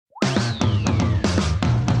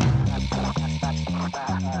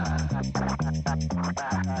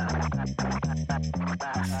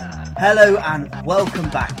Hello and welcome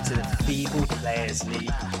back to the Feeble Players League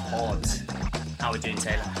pod. How are we doing,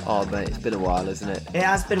 Taylor? Oh mate, it's been a while, isn't it? It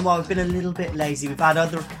has been a while. We've been a little bit lazy. We've had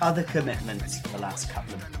other commitments for the last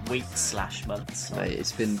couple of weeks/months. Mate,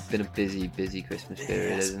 it's been a busy Christmas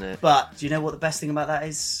period, isn't it? But do you know what the best thing about that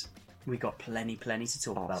is? We got plenty to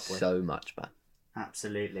talk about, boy. So much, man.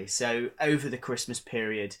 Absolutely. So over the Christmas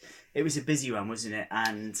period, it was a busy one, wasn't it?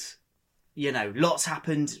 And you know, lots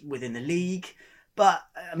happened within the league. But,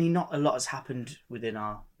 I mean, not a lot has happened within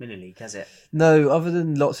our mini league, has it? No, other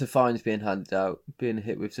than lots of fines being handed out, being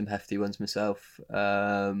hit with some hefty ones myself.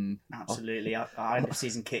 Absolutely. Our end of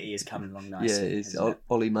season kitty is coming along nicely. Yeah,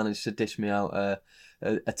 Ollie managed to dish me out a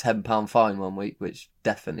 £10 fine one week, which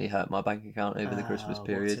definitely hurt my bank account over the Christmas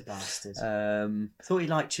period. What a bastard. Thought he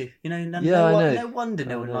liked you. You know, I know. No wonder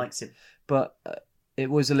no one likes him. But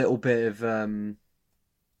it was a little bit of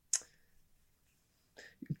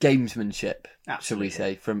gamesmanship, shall we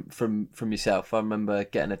say, from yourself. I remember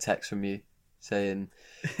getting a text from you saying,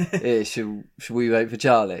 hey, should we wait for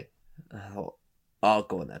Charlie? I thought, oh,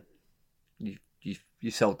 go on then.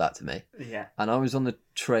 You sold that to me. Yeah. And I was on the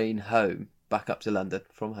train home, back up to London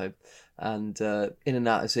from home, and in and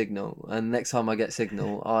out of Signal. And next time I get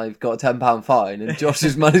Signal, I've got a £10 fine, and Josh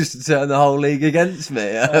has managed to turn the whole league against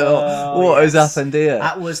me. What has happened here?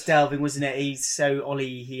 That was Delving, wasn't it?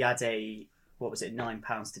 Ollie, he had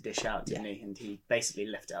 £9 to dish out, didn't he? And he basically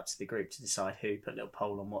left it up to the group to decide who. Put a little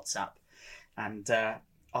poll on WhatsApp, and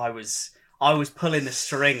I was pulling the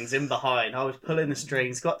strings in behind. I was pulling the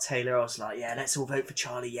strings. Got Taylor. I was like, yeah, let's all vote for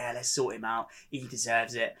Charlie. Yeah, let's sort him out. He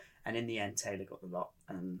deserves it. And in the end, Taylor got the lot.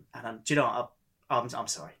 And do you know what? I'm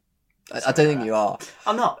sorry. I don't think you are.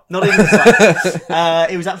 I'm not even the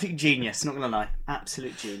fact. It was absolute genius. Not gonna lie,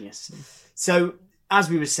 absolute genius. So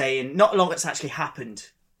as we were saying, not a lot has actually happened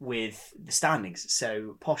with the standings.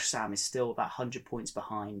 So Posh Sam is still about 100 points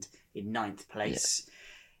behind in 9th place. Yeah.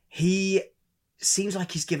 He seems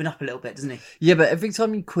like he's given up a little bit, doesn't he? Yeah, but every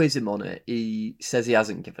time you quiz him on it, he says he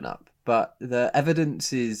hasn't given up. But the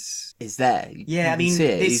evidence is there. Yeah, I mean,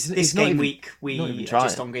 this game week, we are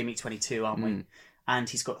just on game week 22, aren't we? And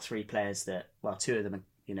he's got 3 players that, well, 2 of them are,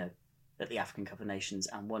 you know, at the African Cup of Nations,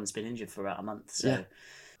 and one's been injured for about a month. So, yeah.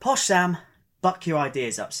 Posh Sam, buck your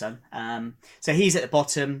ideas up, son. So he's at the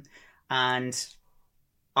bottom, and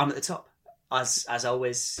I'm at the top, as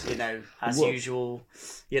always. You know, usual.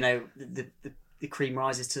 You know, the cream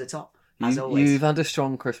rises to the top. As always, you've had a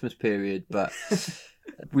strong Christmas period, but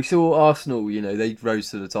we saw Arsenal. You know, they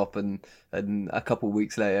rose to the top, and a couple of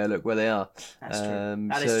weeks later, look where they are. That's true.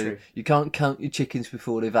 That is true. You can't count your chickens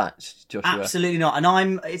before they've hatched, Joshua. Absolutely not.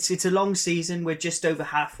 And it's a long season. We're just over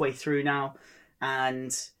halfway through now,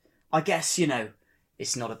 and I guess, you know,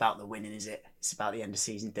 it's not about the winning, is it? It's about the end of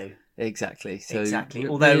season do. Exactly. So exactly.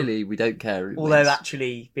 Really, we don't care. Although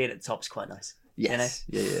actually being at the top is quite nice. Yes.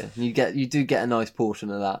 You know? Yeah. You do get a nice portion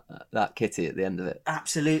of that kitty at the end of it.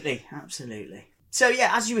 Absolutely. So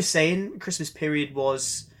yeah, as you were saying, Christmas period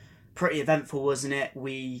was pretty eventful, wasn't it?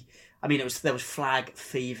 There was flag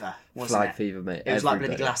fever, wasn't it? Flag fever, mate. It was like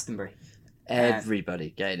bloody Glastonbury. Everybody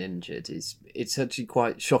getting injured. It's actually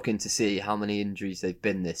quite shocking to see how many injuries they've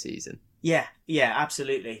been this season. Yeah,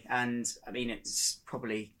 absolutely. And I mean, it's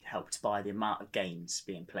probably helped by the amount of games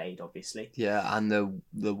being played, obviously. Yeah, and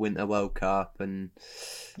the Winter World Cup, and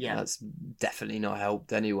that's definitely not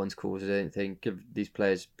helped anyone's cause, I don't think, of these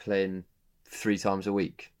players playing 3 times a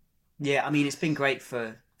week. Yeah, I mean, it's been great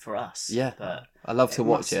for us. Yeah, but I love to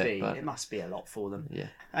watch it. But it must be a lot for them. Yeah.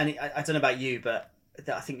 And I don't know about you, but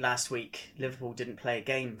I think last week Liverpool didn't play a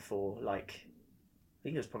game for I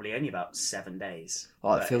think it was probably only about 7 days.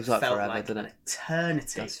 Oh, it feels like forever, like doesn't it?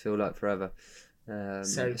 Eternity. It does feel like forever.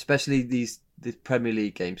 Especially these Premier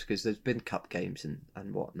League games, because there's been cup games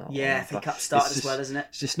and whatnot. Yeah, FA Cup started as well, isn't it?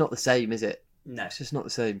 It's just not the same, is it? No, it's just not the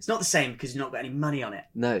same. It's not the same because you've not got any money on it.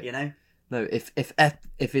 No, you know. No, if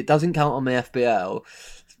it doesn't count on my FPL,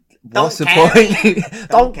 what's the point?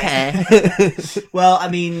 Don't care. Well, I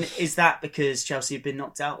mean, is that because Chelsea have been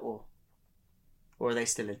knocked out, or are they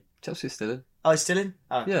still in? Chelsea's still in. Oh, it's still in?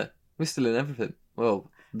 Oh. Yeah, we're still in everything.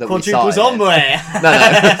 Well, quadruples on, boy.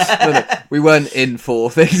 No. We weren't in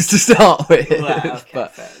 4 things to start with. Wow, okay,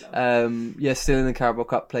 but still in the Carabao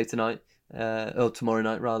Cup. Play tonight, or tomorrow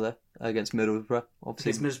night rather, against Middlesbrough.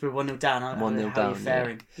 Obviously, against Middlesbrough 1-0 down. 1-0 down. How are you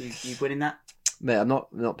faring? Yeah. You winning that? Mate, I'm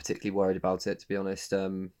not particularly worried about it, to be honest.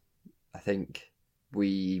 I think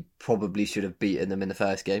we probably should have beaten them in the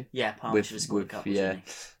first game. Yeah, Palmer should have scored a couple. Yeah,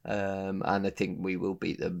 and I think we will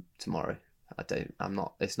beat them tomorrow.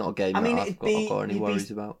 It's not a game I've got any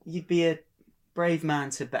worries about. You'd be a brave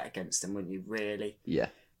man to bet against them, wouldn't you? Really? Yeah.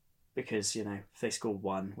 Because, you know, if they score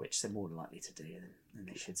 1, which they're more than likely to do, then and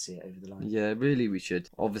they should see it over the line. Yeah, really, we should.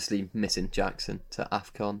 Obviously, missing Jackson to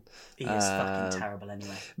AFCON. He is fucking terrible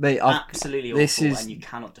anyway. Mate, absolutely awful, and you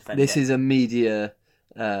cannot defend it. This is a media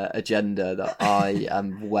agenda that I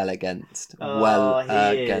am well against.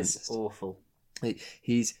 Is awful.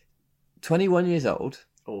 He's 21 years old.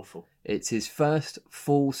 Awful. It's his first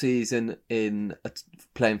full season in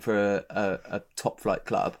playing for a top flight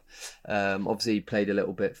club. Obviously, he played a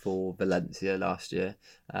little bit for Valencia last year,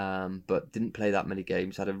 but didn't play that many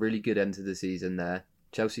games. Had a really good end to the season there.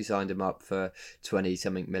 Chelsea signed him up for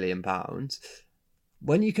 20-something million pounds.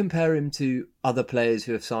 When you compare him to other players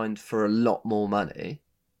who have signed for a lot more money,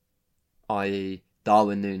 i.e.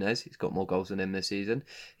 Darwin Núñez, he's got more goals than him this season.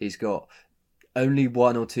 He's got only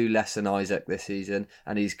 1 or 2 less than Isaac this season,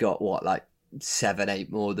 and he's got 7,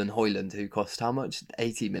 8 more than Højlund, who cost how much?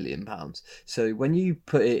 £80 million. So when you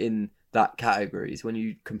put it in that categories, when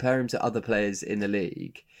you compare him to other players in the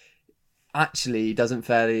league, actually he doesn't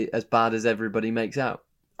fare as bad as everybody makes out.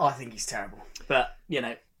 I think he's terrible, but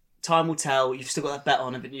time will tell. You've still got that bet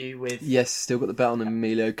on, haven't you? Yes, still got the bet on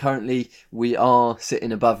Emilio. Currently, we are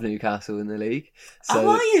sitting above Newcastle in the league. So,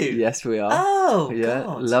 are you? Yes, we are. Oh, yeah,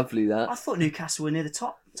 God. Lovely that. I thought Newcastle were near the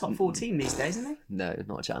top 14 these days, aren't they? No,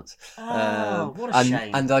 not a chance. Oh, what a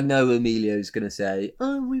shame. And I know Emilio's going to say,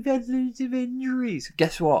 we've had loads of injuries.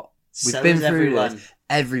 Guess what? We've been through this.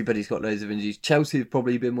 Everybody's got loads of injuries. Chelsea have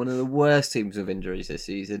probably been one of the worst teams with injuries this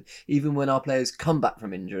season. Even when our players come back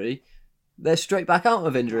from injury, they're straight back out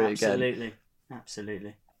of injury again.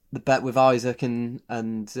 Absolutely. The bet with Isaac and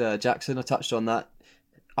Jackson, I touched on that.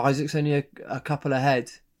 Isaac's only a couple ahead,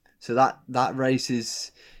 so that race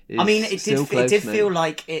is I mean, it did feel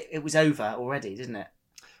like it was over already, didn't it?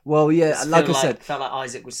 Well, yeah, like I said, felt like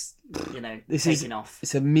Isaac was, taking off.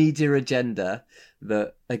 It's a media agenda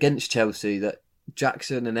that against Chelsea that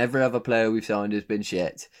Jackson and every other player we've signed has been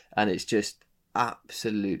shit, and it's just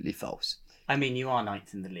absolutely false. I mean, you are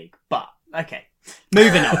 9th in the league, but okay.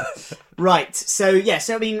 Moving on. Right. So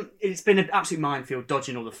I mean, it's been an absolute minefield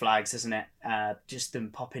dodging all the flags, hasn't it? Just them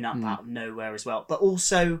popping up out of nowhere as well. But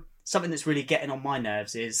also something that's really getting on my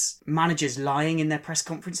nerves is managers lying in their press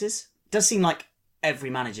conferences. It does seem like every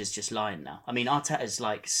manager's just lying now. I mean, Arteta's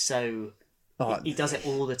he does it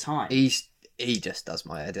all the time. He just does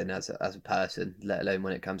my head in as a person, let alone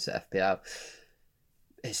when it comes to FPL.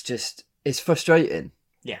 It's frustrating.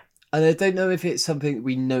 Yeah. And I don't know if it's something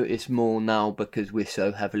we notice more now because we're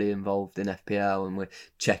so heavily involved in FPL and we're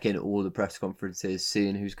checking all the press conferences,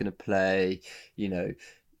 seeing who's going to play.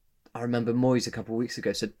 I remember Moyes a couple of weeks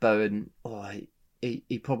ago said Bowen,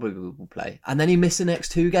 he probably will play. And then he missed the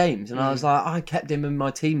next 2 games. And I was like, I kept him in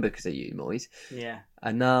my team because of you, Moyes. Yeah.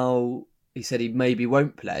 And now he said he maybe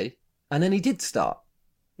won't play. And then he did start.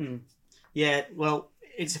 Yeah, well,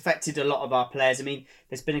 it's affected a lot of our players. I mean,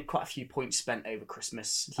 there's been quite a few points spent over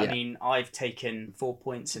Christmas. Yeah. I mean, I've taken 4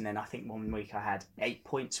 points, and then I think one week I had 8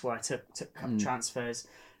 points where I took transfers.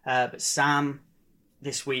 But Sam,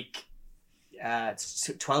 this week,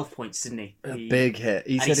 took 12 points, didn't he? A big hit.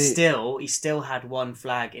 He still had one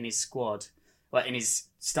flag in his squad, in his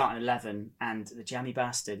starting 11, and the jammy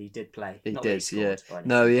bastard, he did play. He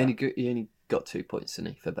only got 2 points,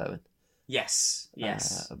 didn't he, for Bowen? Yes.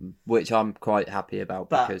 Which I'm quite happy about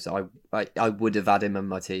because I would have had him on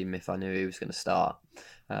my team if I knew he was going to start.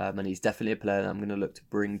 And he's definitely a player that I'm going to look to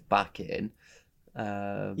bring back in.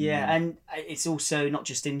 And it's also not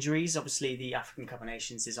just injuries. Obviously, the African Cup of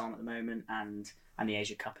Nations is on at the moment, and the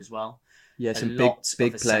Asia Cup as well. Yeah, some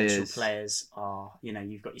big players are,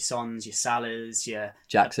 you've got your Sons, your Salahs, your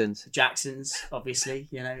Jacksons, obviously.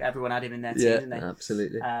 Everyone had him in their team, didn't they?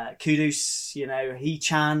 Absolutely. Kudus,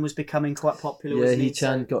 Hee-Chan was becoming quite popular. Yeah,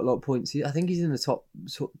 Hee-Chan got a lot of points. I think he's in the top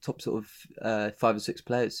sort of 5 or 6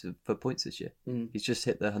 players for points this year. He's just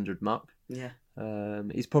hit the 100 mark. Yeah.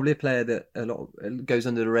 He's probably a player that goes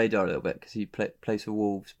under the radar a little bit because he plays for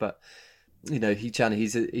Wolves, but. Hee-Chan,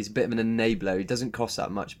 he's a bit of an enabler. He doesn't cost that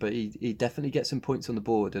much, but he definitely gets some points on the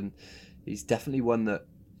board, and he's definitely one that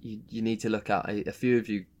you need to look at. A few of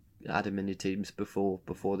you had him in your teams before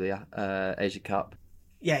the Asia Cup.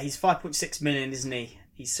 Yeah, he's 5.6 million, isn't he?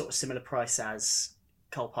 He's sort of similar price as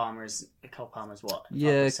Cole Palmer. Cole Palmer's what?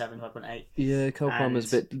 5.7, 5.8. Yeah, Cole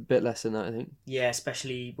Palmer's a bit less than that, I think. Yeah,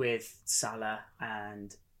 especially with Salah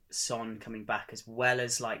and Son coming back, as well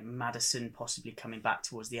as Maddison possibly coming back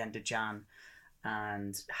towards the end of Jan,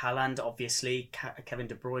 and Haaland, obviously. Kevin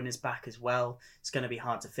De Bruyne is back as well. It's going to be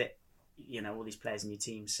hard to fit all these players in your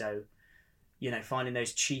team, so finding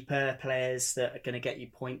those cheaper players that are going to get you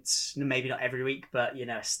points, maybe not every week, but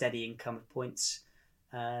a steady income of points,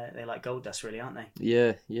 they're like gold dust, really, aren't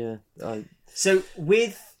they? Yeah. So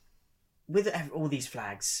with with all these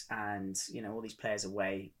flags and all these players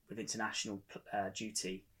away with international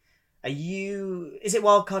duty, is it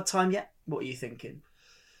wildcard time yet? What are you thinking?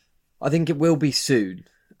 I think it will be soon.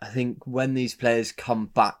 I think when these players come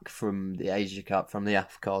back from the Asia Cup, from the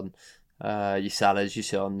AFCON, your Salahs, your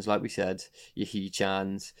Sons, like we said, your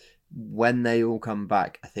Hee-chans, when they all come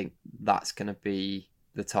back, I think that's going to be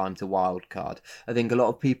the time to wildcard. I think a lot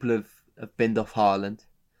of people have binned off Haaland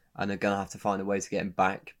and are going to have to find a way to get him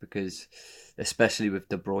back because, especially with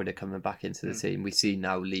De Bruyne coming back into the team, we see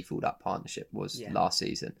now lethal that partnership was last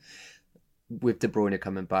season. With De Bruyne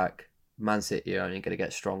coming back, Man City are only going to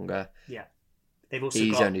get stronger. Yeah.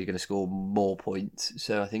 He's only going to score more points.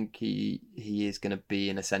 So I think he is going to be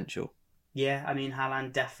an essential. Yeah, I mean,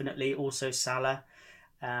 Haaland definitely. Also Salah.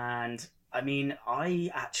 And I mean,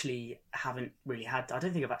 I actually haven't really I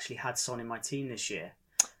don't think I've actually had Son in my team this year.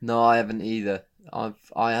 No, I haven't either.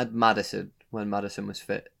 I had Maddison when Maddison was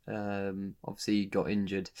fit. Obviously he got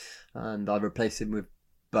injured and I replaced him with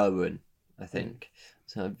Bowen, I think.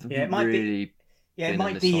 So yeah, it might be. Yeah,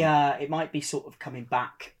 it might be sort of coming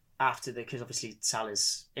back after because obviously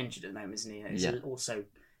Salah's injured at the moment, isn't he? It's also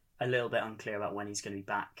a little bit unclear about when he's going to be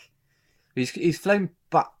back. He's flown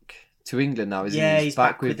back to England now, isn't he? Yeah, he's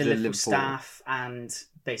back with the Liverpool staff, and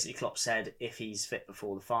basically Klopp said if he's fit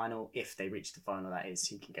before the final, if they reach the final, that is,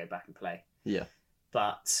 he can go back and play. Yeah,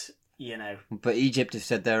 but But Egypt have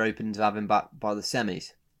said they're open to have him back by the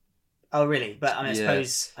semis. Oh, really? But I mean, I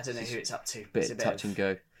suppose I don't know who it's up to. It's a bit touch and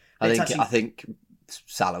go. I think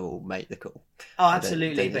Salah will make the call. Oh,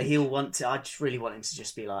 absolutely. But he'll want to. I just really want him to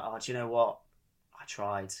just be like, oh, do you know what? I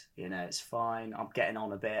tried. It's fine. I'm getting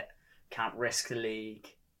on a bit. Can't risk the league.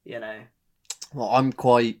 Well, I'm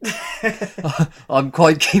quite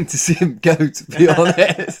keen to see him go, to be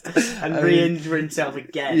honest. And re-injure himself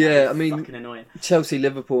again. Yeah, I mean, fucking annoying. Chelsea,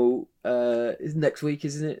 Liverpool is next week,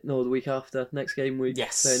 isn't it? No, the week after. Next game week,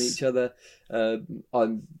 yes. Playing each other.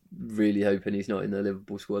 I'm really hoping he's not in the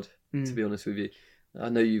Liverpool squad, to be honest with you. I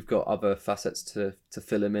know you've got other facets to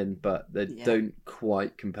fill him in, but they don't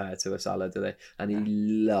quite compare to a Salah, do they? And he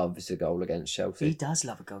loves a goal against Chelsea. He does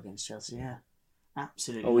love a goal against Chelsea, yeah.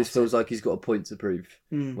 Absolutely. Always feels like he's got a point to prove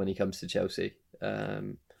when he comes to Chelsea.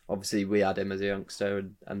 Obviously, we had him as a youngster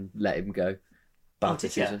and let him go. Oh,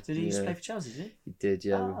 did you? Did he used to play for Chelsea, did he? He did,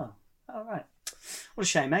 yeah. Oh, right. What a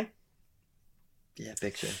shame, eh? Yeah,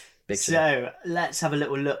 big shame. So, let's have a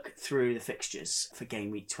little look through the fixtures for game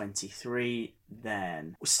week 23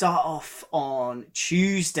 then. We'll start off on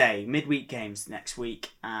Tuesday, midweek games next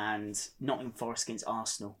week, and Nottingham Forest against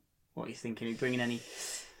Arsenal. What are you thinking? Are you bringing any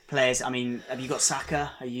players? I mean, have you got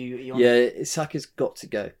Saka? Are you on? Yeah, Saka's got to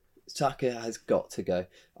go. Saka has got to go.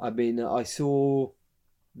 I mean, I saw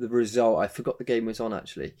the result. I forgot the game was on,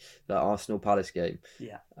 actually. The Arsenal Palace game.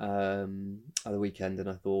 Yeah. At the weekend, and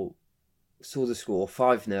I saw the score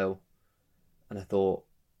 5-0, and I thought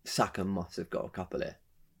Saka must have got a couple here.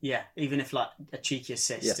 Yeah, even if like a cheeky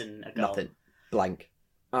assist and a goal. Nothing. Blank.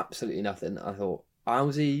 Absolutely nothing. I thought,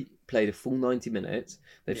 how's he played a full 90 minutes?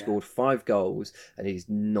 They've scored 5 goals, and he's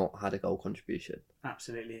not had a goal contribution.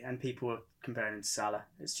 Absolutely, and people are comparing him to Salah.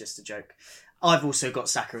 It's just a joke. I've also got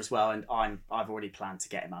Saka as well, and I've already planned to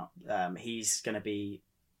get him out. He's going to be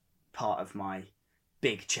part of my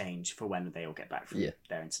big change for when they all get back from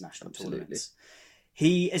their international tournaments.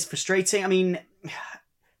 He is frustrating. I mean,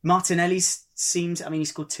 Martinelli seems. I mean, he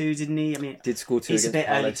scored 2, didn't he? I mean, did score 2. It's a bit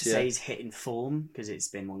Palace, early to say he's hitting form because it's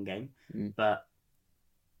been one game, but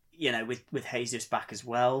with Jesus back as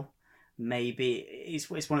well, maybe it's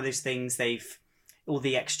one of those things. All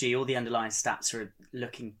the XG, all the underlying stats are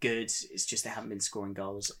looking good. It's just they haven't been scoring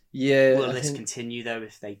goals. Yeah, will this continue though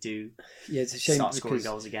if they do? Yeah, it's a shame start scoring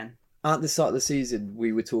goals again. At the start of the season,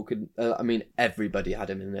 we were talking. I mean, everybody had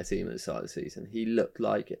him in their team at the start of the season. He looked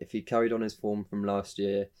like if he carried on his form from last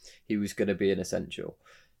year, he was going to be an essential.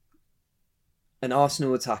 An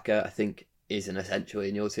Arsenal attacker, I think, is an essential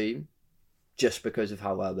in your team, just because of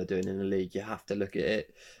how well they're doing in the league. You have to look at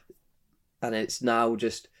it, and it's now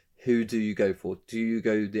just who do you go for? Do you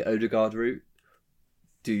go the Odegaard route?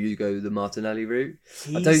 Do you go the Martinelli route?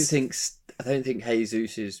 I don't think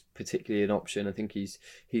Jesus is particularly an option. I think he's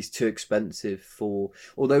too expensive for.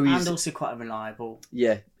 Although he's also quite unreliable.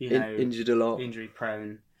 Yeah, injured a lot, injury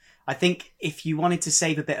prone. I think if you wanted to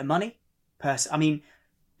save a bit of money, I mean,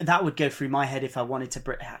 that would go through my head if I wanted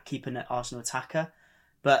to keep an Arsenal attacker.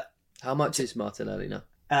 But how much is Martinelli now?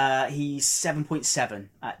 He's 7.7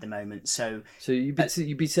 at the moment. So you'd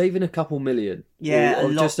be saving a couple million. Yeah,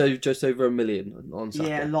 or just over $1 million on Saka.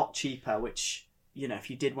 Yeah, a lot cheaper. Which if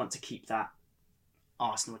you did want to keep that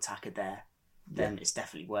Arsenal attacker there, then it's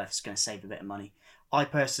definitely worth. It's going to save a bit of money. I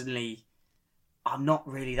personally I'm not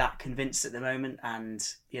really that convinced at the moment. And,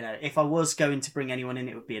 you know, if I was going to bring anyone in,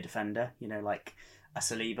 it would be a defender, you know, like a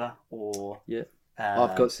Saliba or... Yeah,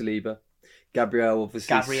 I've got Saliba. Gabriel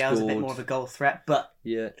obviously Gabriel's scored. a bit more of a goal threat, but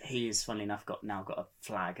yeah, he's, funnily enough, now got a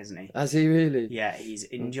flag, hasn't he? Has he really? Yeah, he's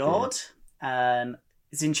injured.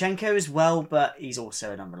 Zinchenko as well, but he's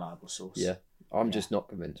also an unreliable source. Yeah, I'm just not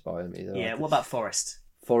convinced by him either. Yeah, what about Forest?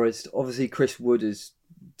 Forest, obviously Chris Wood has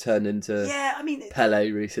turned into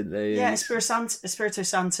Pele recently. Yeah, Espirito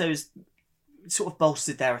Santo's sort of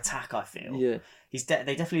bolstered their attack, I feel. Yeah.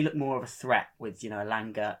 They definitely look more of a threat with, you know,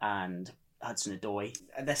 Elanga and Hudson-Odoi.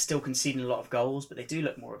 And they're still conceding a lot of goals, but they do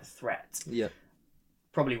look more of a threat. Yeah.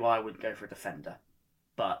 Probably why I wouldn't go for a defender.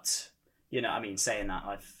 But, you know, I mean, saying that,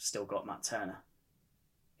 I've still got Matt Turner.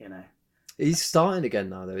 You know. He's starting again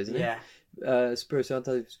now, though, isn't he? Yeah. Espirito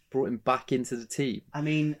Santo's brought him back into the team. I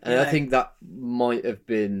mean... And I think that might have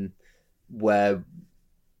been where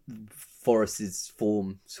Forest's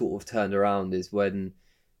form sort of turned around, is when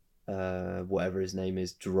whatever his name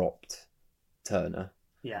is dropped Turner,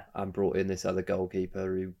 and brought in this other goalkeeper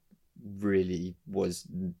who really was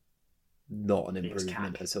not an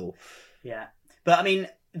improvement at all. Yeah, but I mean,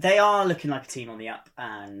 they are looking like a team on the up,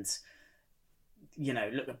 and you know,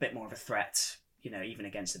 look a bit more of a threat. You know, even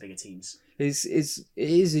against the bigger teams. It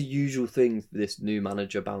is a usual thing for this new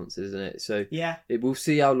manager bounce, isn't it? So yeah, we'll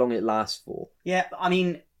see how long it lasts for. Yeah, I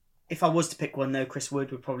mean, if I was to pick one though, Chris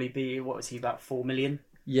Wood would probably be, what was he, about 4 million?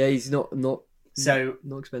 Yeah, he's not so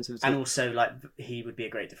not expensive at all. And all. Also, like, he would be a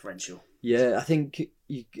great differential. Yeah, I think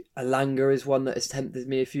Elanga is one that has tempted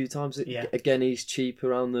me a few times. Yeah. Again, he's cheap,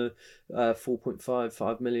 around the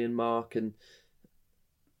 4.5 million mark, and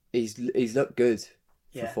he's looked good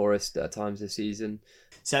for Forest at times this season.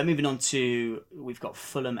 So moving on to, we've got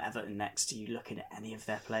Fulham, Everton next. Are you looking at any of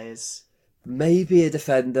their players? Maybe a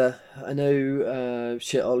defender. I know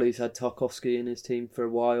Ollie's had Tarkowski in his team for a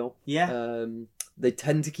while. Yeah. They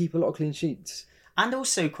tend to keep a lot of clean sheets. And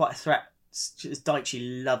also quite a threat.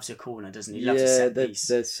 Daichi loves a corner, doesn't he? Loves a set piece.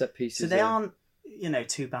 There's set pieces. So they aren't, you know,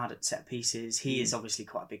 too bad at set pieces. He is obviously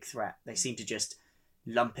quite a big threat. They seem to just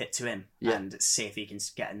lump it to him and see if he can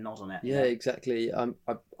get a nod on it. Yeah, exactly.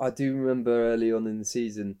 I do remember early on in the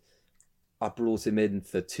season, I brought him in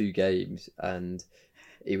for 2 games and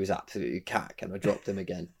he was absolutely cack, and I dropped him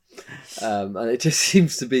again. And it just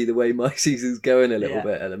seems to be the way my season's going a little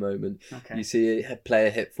bit at the moment. Okay. You see a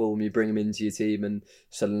player hit form, you bring them into your team, and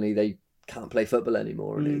suddenly they can't play football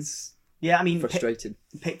anymore, and it's frustrating.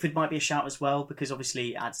 Pickford might be a shout as well, because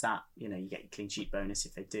obviously it adds that, you know, you get your clean sheet bonus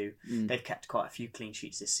if they do. They've kept quite a few clean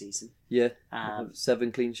sheets this season. Yeah,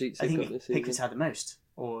 7 clean sheets. I think Pickford's had the most,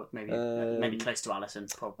 or maybe close to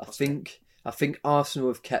Alisson. I think Arsenal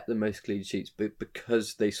have kept the most clean sheets, but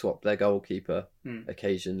because they swapped their goalkeeper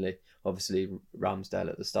occasionally. Obviously Ramsdale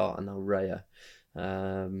at the start, and now Raya,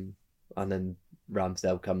 and then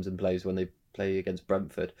Ramsdale comes and plays when they play against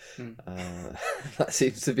Brentford. That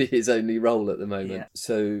seems to be his only role at the moment. Yeah.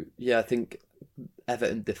 So yeah, I think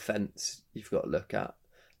Everton defence you've got to look at.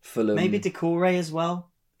 Fulham, maybe Decore as well.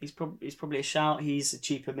 He's probably a shout. He's a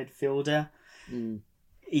cheaper midfielder.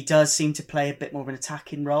 He does seem to play a bit more of an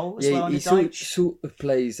attacking role as well. He sort of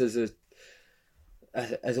plays as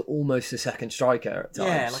almost a second striker at times.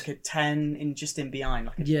 Yeah, like a 10 in behind.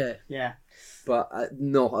 Yeah. But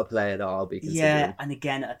not a player that I'll be considering. Yeah, and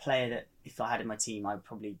again, a player that if I had in my team, I would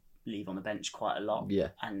probably leave on the bench quite a lot. Yeah.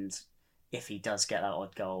 And if he does get that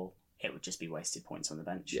odd goal, it would just be wasted points on the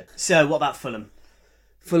bench. Yeah. So what about Fulham?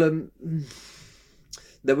 Fulham,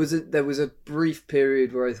 there was a brief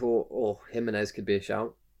period where I thought, Jimenez could be a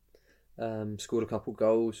shout. Scored a couple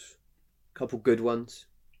goals, couple good ones.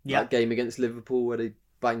 Yeah. That game against Liverpool where they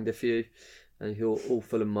banged a few, and you thought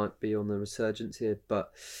Fulham might be on the resurgence here,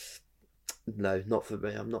 but no, not for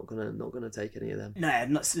me. I'm not gonna take any of them. No,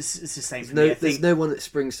 it's the same for me. There's no one that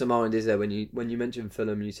springs to mind, is there? When you mention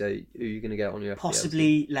Fulham, you say who are you going to get on your FPL?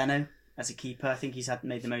 Possibly Leno as a keeper. I think he's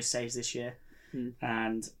made the most saves this year,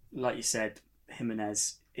 and like you said,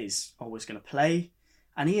 Jimenez is always going to play,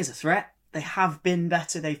 and he is a threat. They have been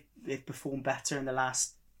better. They've performed better in the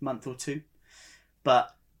last month or two,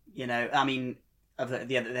 but you know, I mean,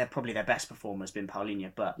 they're probably their best performer has been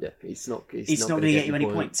Paulinho, but yeah, he's not going to get you any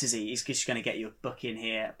points, is he? He's just going to get you a book in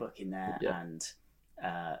here, a book in there, and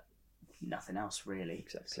nothing else really.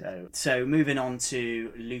 Exactly. So moving on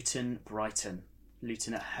to Brighton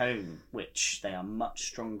at home, which they are much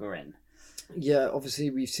stronger in. Yeah,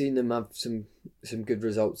 obviously we've seen them have some good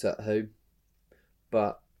results at home,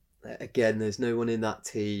 but again, there's no one in that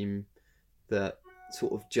team that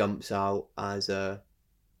sort of jumps out as a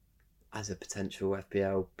potential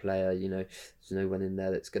FPL player. You know, there's no one in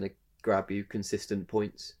there that's going to grab you consistent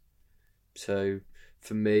points. So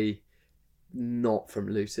for me, not from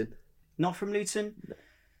Luton. Not from Luton? No.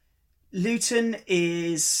 Luton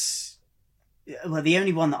is... Well, the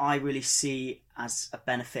only one that I really see as a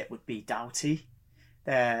benefit would be Doughty.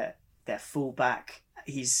 Their fullback,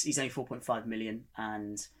 he's only 4.5 million,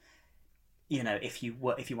 and if you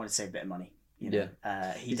want to save a bit of money,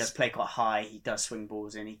 he does play quite high. He does swing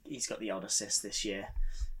balls in. He's got the odd assist this year,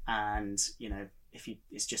 and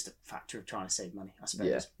it's just a factor of trying to save money, I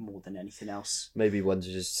suppose, more than anything else. Maybe one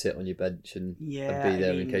to just sit on your bench and be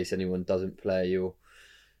there in case anyone doesn't play. Or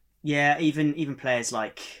even players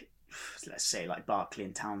like, let's say, like Barkley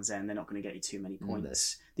and Townsend, they're not going to get you too many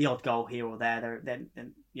points. No. The odd goal here or there,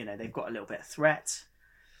 they've got a little bit of threat,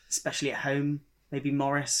 especially at home. Maybe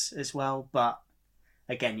Morris as well, but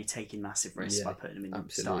again, you're taking massive risks by putting them in the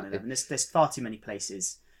starting 11. There's far too many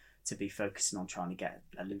places to be focusing on trying to get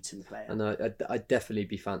a Luton player. And I'd definitely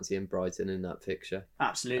be fancying Brighton in that fixture.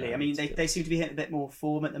 Absolutely. I mean, they seem to be hitting a bit more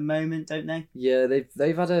form at the moment, don't they? Yeah,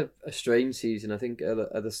 they've had a strange season. I think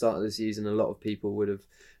at the start of the season, a lot of people would have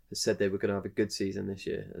said they were going to have a good season this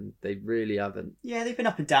year, and they really haven't. Yeah, they've been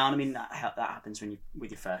up and down. I mean, that happens when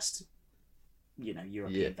with your first,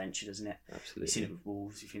 European venture, doesn't it? Absolutely. You've seen it with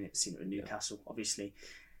Wolves. You've seen it with Newcastle, obviously.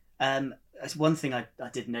 One thing I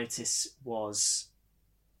did notice was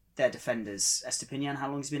their defenders. Estepinian, how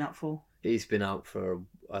long has he been out for? He's been out for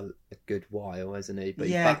a good while, hasn't he? But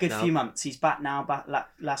yeah, a good few months. He's back now.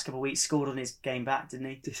 Last couple of weeks, scored on his game back, didn't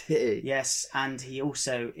he? Did he? Yes, and he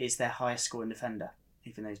also is their highest scoring defender,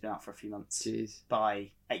 even though he's been out for a few months. Jeez. By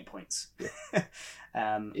 8 points.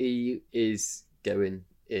 He is going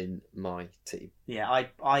in my team. Yeah,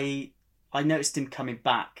 I noticed him coming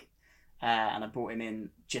back, and I brought him in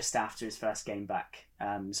just after his first game back.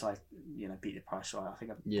 So I beat the price right. I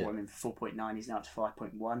think I brought him in for 4.9. He's now up to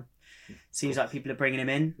 5.1. Seems like people are bringing him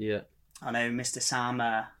in. Yeah, I know Mr. Sam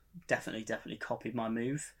definitely copied my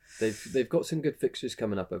move. They've got some good fixtures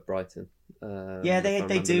coming up at Brighton.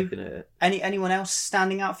 They do. Anyone else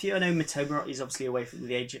standing out for you? I know Matoba is obviously away from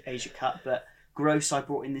the Asia Cup, but Gross I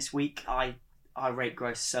brought in this week. I rate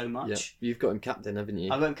Gross so much. Yeah. You've got him captain, haven't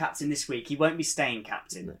you? I've got him captain this week. He won't be staying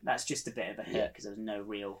captain. No. That's just a bit of a hit because there was no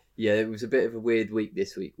real... Yeah, it was a bit of a weird week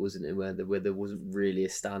this week, wasn't it? Where there wasn't really a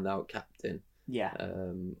standout captain. Yeah.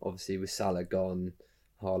 Obviously with Salah gone,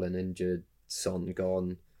 Haaland injured, Son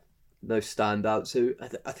gone. No standout. So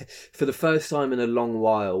I think for the first time in a long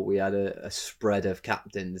while, we had a spread of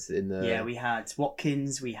captains in the... Yeah, we had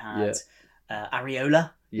Watkins, we had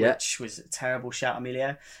Areola, which was a terrible shout,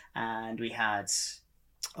 Emilio. And we had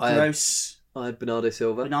Gross. I had Bernardo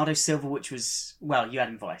Silva. Which was... Well, you had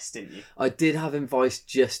him Vice, didn't you? I did have him Vice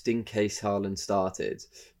just in case Haaland started.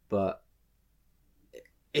 But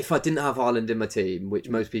if I didn't have Haaland in my team, which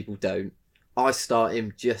most people don't, I start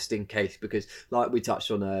him just in case, because like we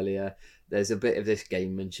touched on earlier, there's a bit of this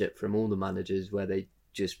gamemanship from all the managers where they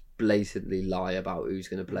just blatantly lie about who's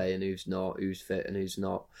going to play and who's not, who's fit and who's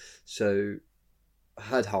not. So I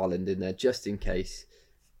had Haaland in there just in case,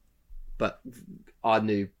 but I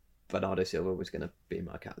knew Bernardo Silva was going to be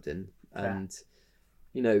my captain. And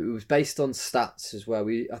it was based on stats as well.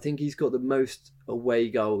 I think he's got the most away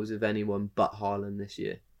goals of anyone but Haaland this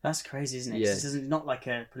year. That's crazy, isn't it? Yeah. He's not like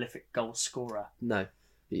a prolific goal scorer. No,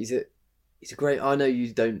 he's a great... I know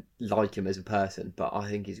you don't like him as a person, but I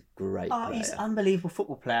think he's a great player. He's an unbelievable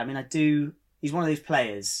football player. I mean, he's one of those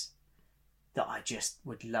players that I just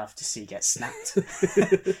would love to see get snapped.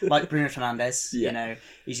 Like Bruno Fernandes,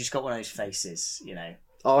 he's just got one of those faces,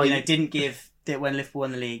 didn't give... When Liverpool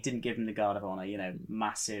won the league, didn't give him the Guard of Honour,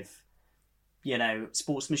 massive,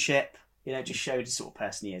 sportsmanship, just showed the sort of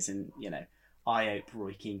person he is, and, I hope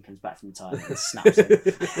Roy Keane comes back from retirement and snaps him.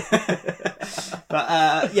 But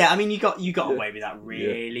I mean, you got away with that,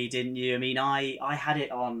 really, didn't you? I mean, I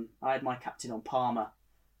had my captain on Palmer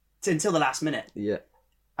until the last minute. Yeah.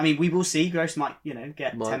 I mean, we will see. Gross might,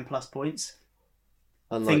 get 10 plus points.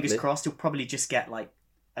 Unlikely. Fingers crossed. He'll probably just get like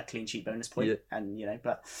a clean sheet bonus point, and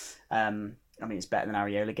but I mean, it's better than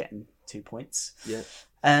Areola getting 2 points. Yeah.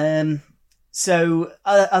 So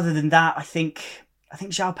other than that, I think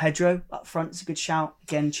João Pedro up front is a good shout.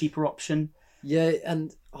 Again, cheaper option. Yeah,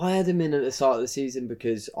 and I had him in at the start of the season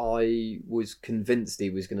because I was convinced he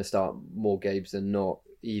was going to start more games than not.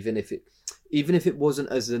 Even if it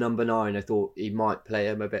wasn't as the number 9, I thought he might play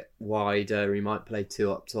him a bit wider. He might play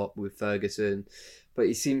 2 up top with Ferguson, but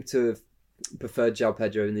he seemed to have preferred João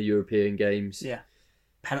Pedro in the European games. Yeah,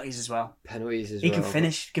 penalties as well. He can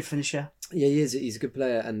finish. Good finisher. Yeah, he is. He's a good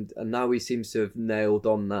player, and now he seems to have nailed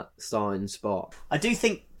on that starting spot. I do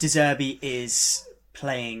think De Zerbi is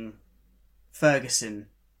playing Ferguson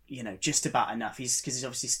just about enough. Because he's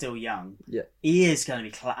obviously still young. Yeah, he is going to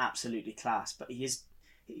be absolutely class, but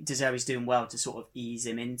De Zerbi's doing well to sort of ease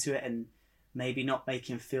him into it and maybe not make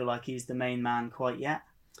him feel like he's the main man quite yet.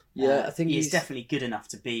 Yeah, I think he's definitely good enough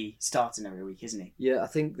to be starting every week, isn't he? Yeah, I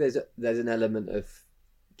think there's an element of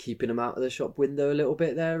keeping him out of the shop window a little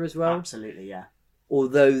bit there as well. Absolutely, yeah.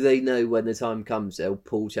 Although they know when the time comes, they'll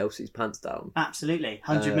pull Chelsea's pants down. Absolutely,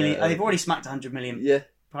 100 million. They've already smacked 100 million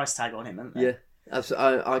price tag on him, haven't they? Yeah,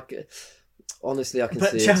 absolutely. Honestly, I can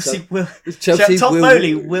see Chelsea it. will. Chelsea Todd will,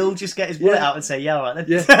 Bowley will just get his wallet out and say, "Yeah, all right then."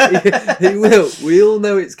 Yeah, he will. We all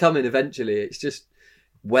know it's coming eventually. It's just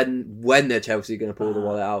when they're Chelsea going to pull the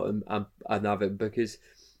wallet out and have him, because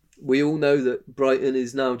we all know that Brighton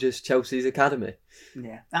is now just Chelsea's academy.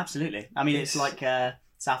 Yeah, absolutely. I mean, it's like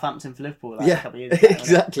Southampton for Liverpool. A couple of years ago,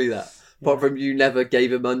 exactly that. Apart from you never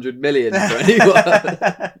gave him 100 million for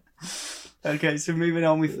anyone. Okay, so moving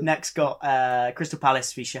on, we've next got Crystal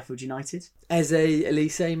Palace v Sheffield United. Eze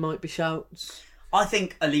Elise might be shouts. I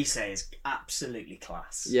think Elise is absolutely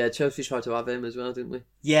class. Yeah, Chelsea tried to have him as well, didn't we?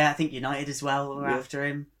 Yeah, I think United as well were after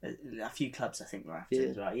him. A few clubs, I think, were after him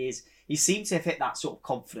as well. He seems to have hit that sort of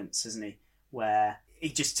confidence, hasn't he? Where he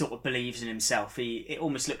just sort of believes in himself. It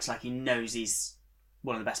almost looks like he knows he's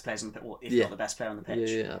one of the best players on the pitch, if not the best player on the pitch.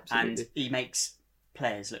 Yeah, absolutely. And he makes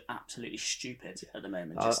players look absolutely stupid at the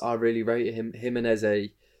moment. I really rate him. Him and Eze,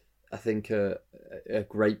 I think, are a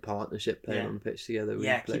great partnership playing on the pitch together.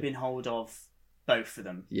 Keeping hold of both of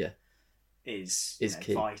them. Yeah, is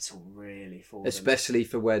key. Vital, really, for especially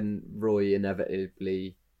for when Roy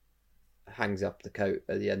inevitably hangs up the coat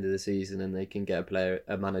at the end of the season, and they can get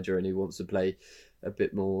a manager, and who wants to play a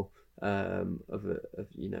bit more of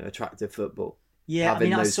attractive football. Yeah, I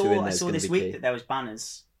mean, I saw this week that there was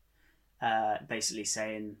banners basically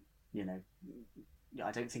saying,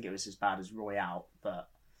 I don't think it was as bad as Roy out, but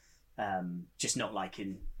just not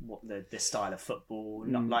liking what the style of football,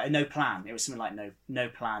 not like no plan. It was something like no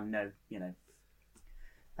plan,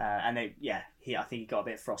 and I think he got a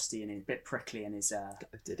bit frosty and a bit prickly in his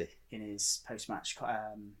in his post-match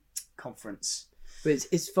conference. But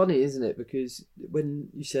it's funny, isn't it? Because when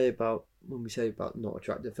we say about not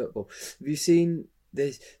attractive football, have you seen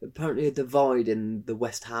there's apparently a divide in the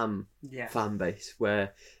West Ham fan base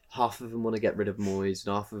where half of them want to get rid of Moyes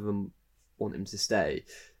and half of them want him to stay.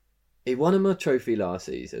 He won him a trophy last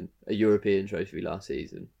season, a European trophy last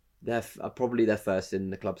season. They're probably their first in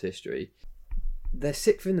the club's history. They're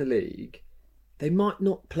sixth in the league. They might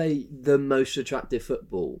not play the most attractive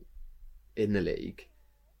football in the league,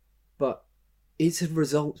 but it's a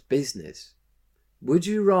results business. Would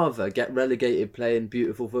you rather get relegated playing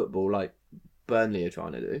beautiful football like Burnley are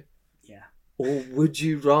trying to do? Yeah. Or would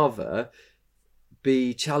you rather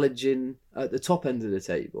be challenging at the top end of the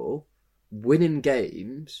table, winning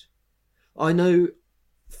games? I know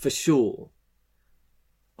for sure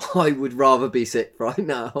I would rather be sick right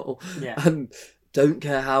now. Yeah. And don't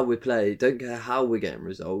care how we play, don't care how we're getting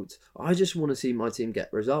results. I just want to see my team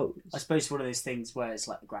get results. I suppose it's one of those things where it's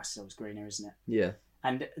like the grass is always greener, isn't it? Yeah.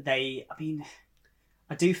 And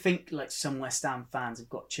I do think like some West Ham fans have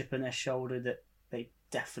got a chip on their shoulder that they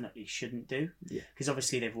definitely shouldn't do. Yeah. Because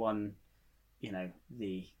obviously they've won,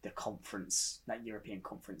 the conference, that European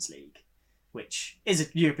Conference League, which is a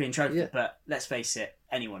European trophy. Yeah. But let's face it,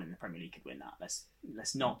 anyone in the Premier League could win that.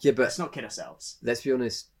 Let's not kid ourselves. Let's be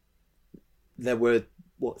honest. There were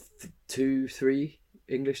 2-3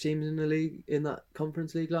 English teams in the league, in that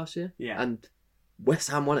Conference League last year. Yeah. And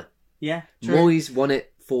West Ham won it. Yeah. True. Moyes won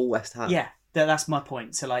it for West Ham. Yeah. That's my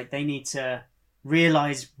point. So they need to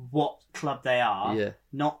realise what club they are. Yeah.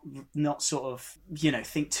 Not sort of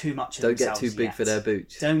think too much of themselves. Don't get too big yet. for their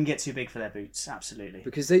boots. Don't get too big for their boots. Absolutely.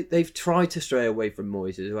 Because they've tried to stray away from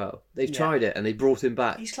Moyes as well. They've tried it and they brought him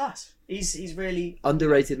back. He's class. He's really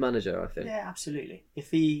underrated manager, I think. Yeah, absolutely.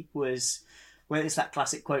 If he was, it's that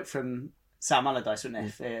classic quote from Sam Allardyce,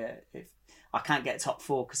 wasn't it? If I can't get top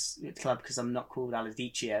four club because I'm not called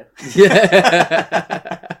Aladicchio.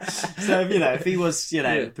 Yeah. So if he was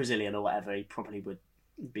Brazilian or whatever, he probably would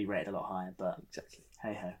be rated a lot higher. But exactly.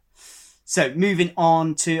 Hey ho. So moving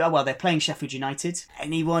on to they're playing Sheffield United.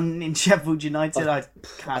 Anyone in Sheffield United? I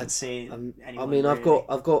can't see. I mean, I've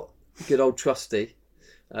got good old Trusty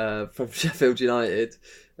from Sheffield United.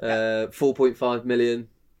 4.5 million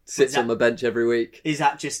sits on the bench every week. Is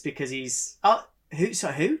that just because he's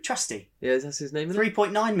who? Trusty? Yeah, that's his name.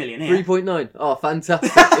 3.9 million. 3.9. Oh,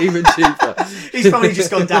 fantastic! Even cheaper. He's probably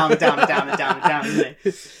just gone down, isn't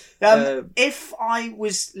he? If I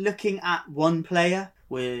was looking at one player,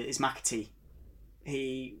 is McAtee.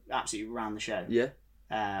 He absolutely ran the show. Yeah.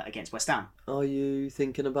 against West Ham. Are you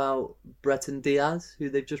thinking about Breton Diaz, who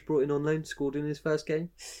they've just brought in on loan, scored in his first game?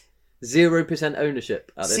 0%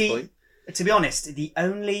 ownership at this point. To be honest, the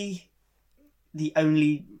only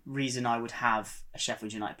reason I would have a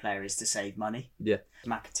Sheffield United player is to save money. Yeah.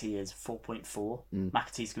 McAtee is 4.4.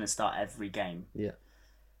 McAtee's going to start every game. Yeah.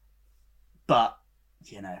 But,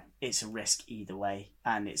 it's a risk either way.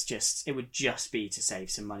 And it would just be to save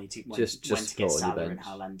some money when to get Salah and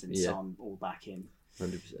Haaland and Son all back in.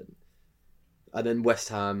 100%. And then West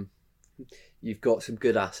Ham, you've got some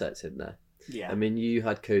good assets in there. Yeah. I mean, you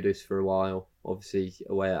had Kudus for a while, obviously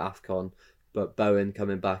away at AFCON, but Bowen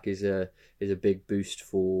coming back is a big boost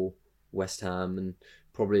for West Ham and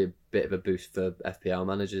probably a bit of a boost for FPL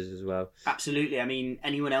managers as well. Absolutely. I mean,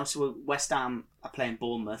 anyone else? Well, West Ham are playing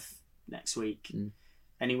Bournemouth next week.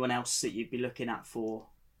 Anyone else that you'd be looking at for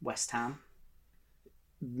West Ham?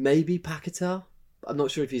 Maybe Paquetá. I'm not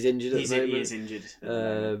sure if he's injured at the moment. He is injured. I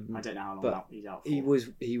don't know how long he's out for.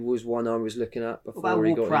 He was one I was looking at before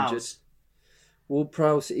he got injured.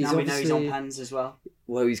 Ward-Prowse, now we know he's on pens as well.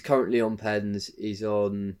 Well, he's currently on pens. He's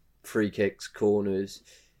on free kicks, corners.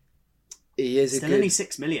 He is still only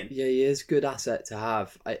 6 million. Yeah, he is a good asset to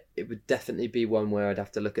have. It would definitely be one where I'd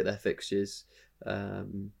have to look at their fixtures.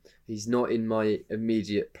 He's not in my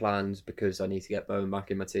immediate plans because I need to get Bowen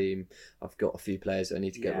back in my team. I've got a few players I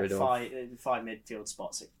need to get rid of. 5 midfield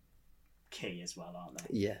spots are key as well, aren't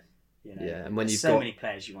they? Yeah. Yeah, and when you've got many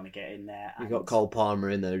players you want to get in there. You've got Cole Palmer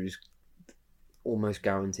in there who's almost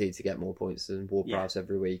guaranteed to get more points than Ward-Prowse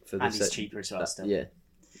every week. And he's cheaper as well still. Yeah,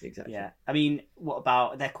 exactly. Yeah, I mean, what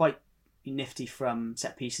about... They're quite nifty from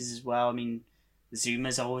set pieces as well. I mean,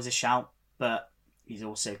 Zuma's always a shout, but he's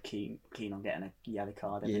also keen on getting a yellow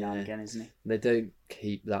card every now and again, isn't he? They don't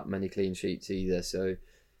keep that many clean sheets either, so...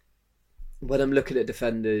 When I'm looking at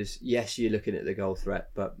defenders, yes, you're looking at the goal threat,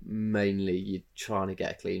 but mainly you're trying to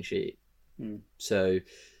get a clean sheet. So...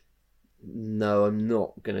 No, I'm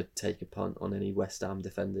not going to take a punt on any West Ham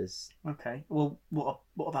defenders. Okay. Well,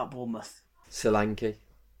 what about Bournemouth? Solanke.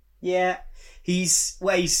 Yeah, he's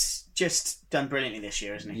just done brilliantly this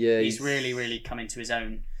year, isn't he? Yeah, he's really, really come into his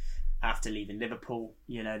own after leaving Liverpool.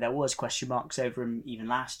 There was question marks over him even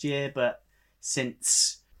last year, but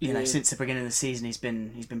since the beginning of the season, he's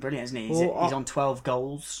been brilliant, isn't he? He's on 12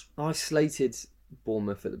 goals. I slated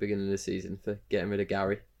Bournemouth at the beginning of the season for getting rid of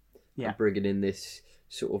Gary and bringing in this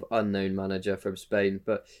sort of unknown manager from Spain,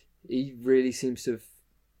 but he really seems to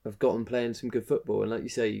have gotten playing some good football. And like you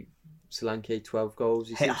say, Solanke, 12 goals.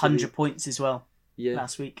 He hit 100 points as well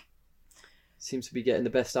last week. Seems to be getting the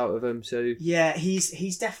best out of him. So yeah,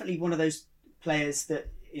 he's definitely one of those players that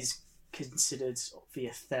is considered for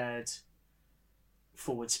your third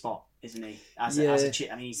forward spot, isn't he? As a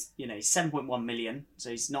cheap, I mean, he's 7.1 million, so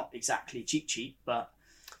he's not exactly cheap, but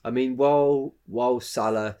I mean, while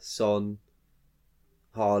Salah, Son,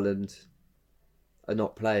 Haaland are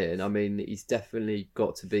not playing, I mean, he's definitely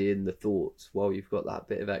got to be in the thoughts while you've got that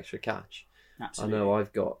bit of extra cash. Absolutely. I know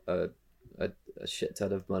I've got a shit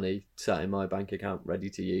ton of money sat in my bank account ready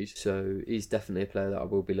to use, so he's definitely a player that I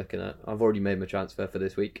will be looking at. I've already made my transfer for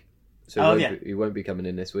this week, so he won't be coming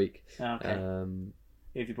in this week. Okay.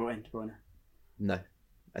 Who have you brought in, De Bruyne? No,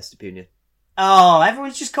 Estepunian. Oh,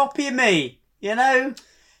 everyone's just copying me,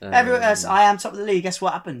 Everyone else, I am top of the league. Guess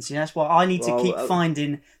what happens? That's why I need to keep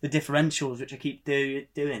finding the differentials, which I keep doing.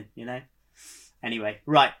 Anyway,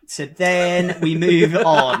 right. So then we move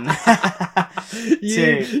on.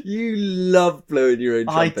 You love blowing your own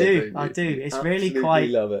trumpet. I do. It's Absolutely really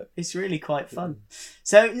love it. It's really quite fun.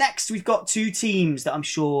 So next we've got two teams that I'm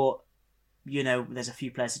sure there's a few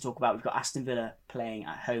players to talk about. We've got Aston Villa playing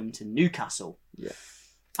at home to Newcastle. Yeah.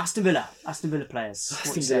 Aston Villa players.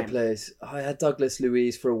 Aston Villa players. I had Douglas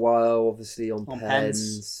Luiz for a while, obviously on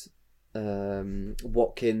pens.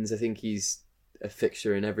 Watkins, I think he's a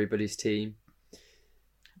fixture in everybody's team.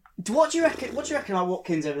 What do you reckon about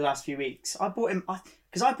Watkins over the last few weeks? I bought him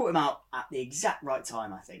because I brought him out at the exact right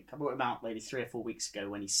time. I think I brought him out maybe 3 or 4 weeks ago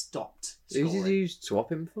when he stopped scoring. Who did you swap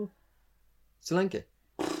him for? Solanke.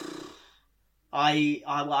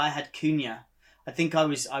 I had Cunha. I think I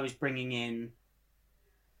was bringing in.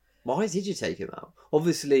 Why did you take him out?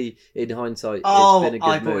 Obviously, in hindsight, it's been a good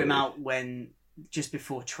I brought move. him out just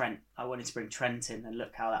before Trent. I wanted to bring Trent in, and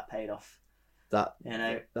look how that paid off. That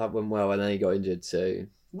went well, and then he got injured. So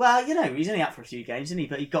well, he's only out for a few games, isn't he?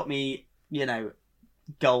 But he got me,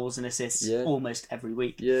 goals and assists almost every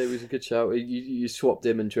week. Yeah, it was a good shout. You swapped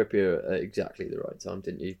him and Trippier at exactly the right time,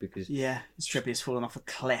 didn't you? Because Trippier's fallen off a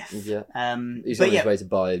cliff. Yeah, he's on his way to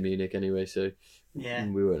Bayern Munich anyway, so. Yeah,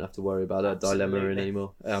 we won't have to worry about that dilemma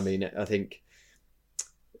anymore. I mean, I think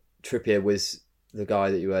Trippier was the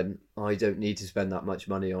guy that you went, I don't need to spend that much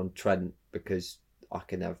money on Trent because I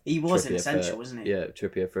can have. He was an essential, wasn't he? Yeah,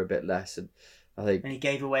 Trippier for a bit less, and I think. And he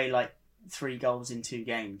gave away like 3 goals in 2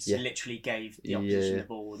 games. Yeah. He literally gave the opposition the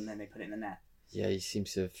ball, and then they put it in the net. Yeah, he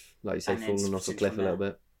seems to have, like you say, fallen off a cliff a little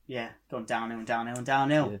bit. Yeah, gone downhill and downhill and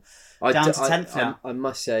downhill. Yeah. Down to 10th now. I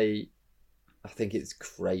must say, I think it's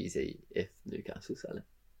crazy if Newcastle sell him.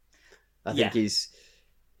 I think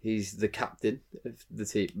he's the captain of the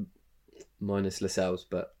team, minus Lascelles,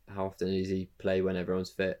 but how often does he play when everyone's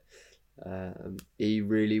fit? He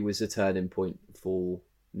really was a turning point for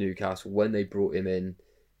Newcastle. When they brought him in,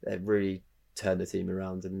 they really turned the team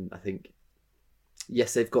around, and I think,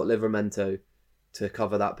 yes, they've got Livramento to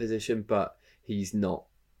cover that position, but he's not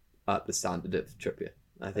at the standard of Trippier.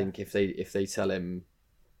 I think if they sell him,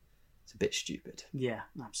 it's a bit stupid. Yeah,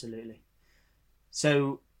 absolutely.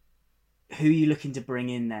 So, who are you looking to bring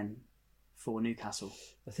in then for Newcastle?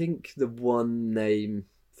 I think the one name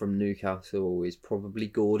from Newcastle is probably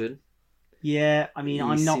Gordon. Yeah, I mean,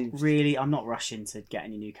 I'm not rushing to get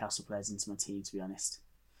any Newcastle players into my team, to be honest.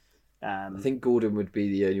 I think Gordon would be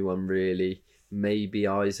the only one really. Maybe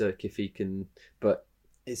Isaac if he can, but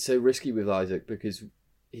it's so risky with Isaac because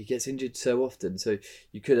he gets injured so often. So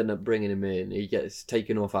you could end up bringing him in. He gets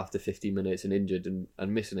taken off after 50 minutes and injured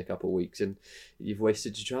and missing a couple of weeks, and you've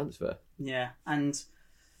wasted your transfer. Yeah, and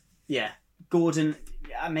Gordon.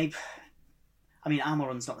 Maybe. I mean,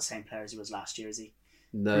 Almiron's not the same player as he was last year, is he?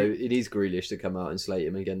 No, it needs Grealish to come out and slate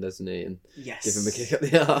him again, doesn't he? And yes. Give him a kick up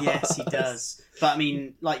the arse. Yes, he does. But I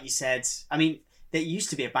mean, like you said, there used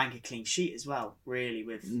to be a bank of clean sheet as well, really,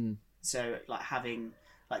 with so like having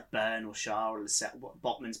like Burn or Shah or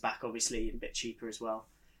Botman's back, obviously, and a bit cheaper as well.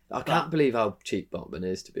 I can't believe how cheap Botman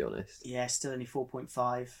is, to be honest. Yeah, still only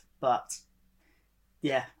 4.5, but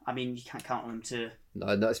yeah, I mean, you can't count on them to.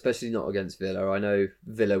 No, especially not against Villa. I know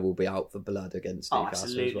Villa will be out for blood against Newcastle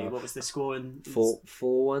absolutely. as well. What was the score?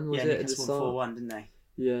 4-1 was it? Newcastle won 4-1, didn't they?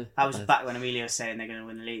 Yeah. That was back when Emilio was saying they're going to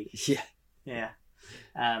win the league. Yeah. Yeah.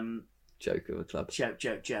 Joke of a club.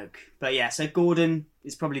 Joke. But yeah, so Gordon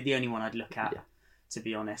is probably the only one I'd look at, to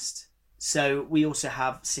be honest. So we also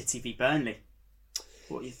have City v Burnley.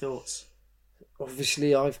 What are your thoughts?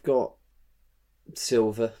 Obviously, I've got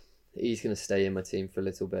Silva. He's going to stay in my team for a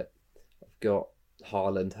little bit. I've got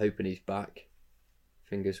Haaland, hoping he's back.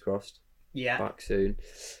 Fingers crossed. Yeah. Back soon.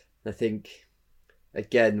 I think,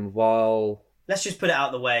 again, while... Let's just put it out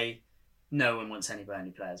of the way. No one wants any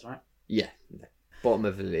Burnley players, right? Yeah. Bottom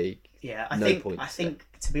of the league. Yeah, I think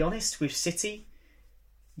to be honest, with City,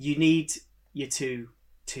 you need your two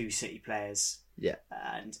City players. Yeah.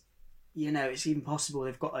 And, it's even possible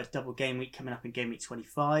they've got a double game week coming up in game week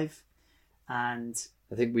 25. And...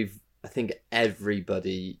 I think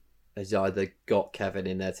everybody has either got Kevin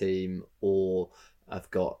in their team or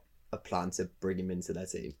have got a plan to bring him into their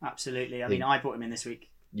team. Absolutely. I mean, I brought him in this week.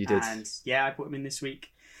 You did? And yeah, I brought him in this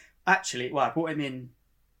week. Actually, I brought him in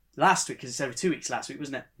last week because it's over 2 weeks last week,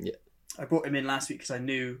 wasn't it? Yeah. I brought him in last week because I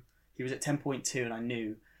knew he was at 10.2 and I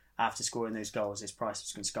knew after scoring those goals his price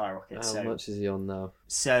was going to skyrocket. How much is he on now?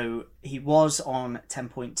 So he was on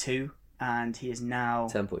 10.2 and he is now...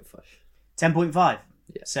 10.5. 10.5.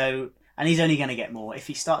 Yeah. So, and he's only going to get more if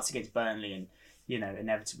he starts against Burnley and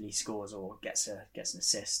inevitably scores or gets an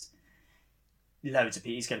assist. Loads of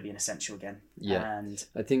people. He's going to be an essential again. Yeah, and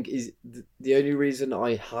I think the only reason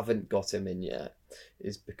I haven't got him in yet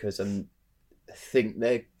is because I think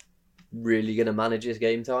they're really going to manage his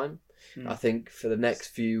game time. I think for the next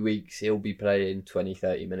few weeks he'll be playing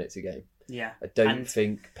 20-30 minutes a game. Yeah, I don't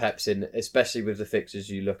think Pep's in, especially with the fixtures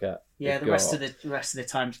you look at. Yeah, the rest of the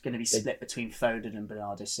time is going to be split between Foden and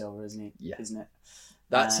Bernardo Silva, isn't he? Yeah, isn't it?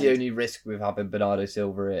 That's the only risk with having Bernardo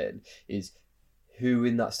Silva in is who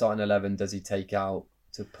in that starting 11 does he take out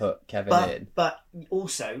to put Kevin in? But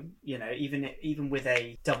also, even with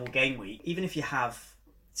a double game week, even if you have,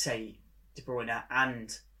 say, De Bruyne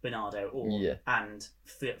and Bernardo and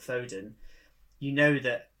Foden, you know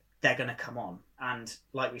that they're going to come on. And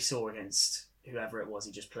like we saw against whoever it was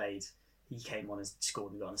he just played, he came on and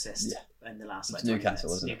scored and got an assist in the last like 20 Newcastle,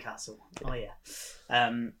 minutes. wasn't it? Newcastle. Oh,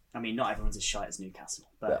 yeah. I mean, not everyone's as shite as Newcastle,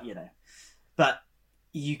 but, But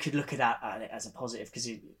you could look at it as a positive because,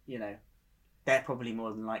 they're probably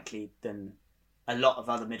more than likely than a lot of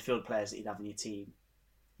other midfield players that you'd have in your team.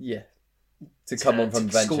 Yeah. To come on from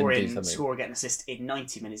the bench and do something. Score or get an assist in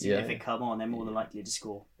 90 minutes. Even if they come on, they're more than likely to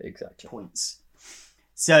score points.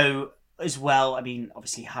 So, as well, I mean,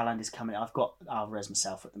 obviously Haaland is coming. I've got Alvarez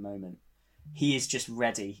myself at the moment. He is just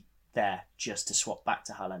ready there just to swap back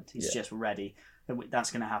to Haaland. He's just ready.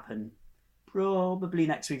 That's going to happen probably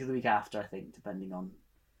next week or the week after, I think, depending on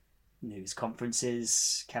news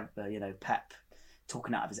conferences, Pep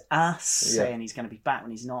talking out of his ass, saying he's going to be back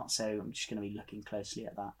when he's not. So I'm just going to be looking closely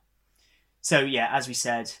at that. So yeah, as we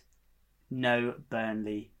said, no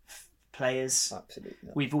Burnley players. Absolutely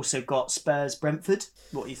not. We've also got Spurs Brentford.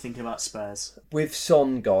 What are you thinking about Spurs? With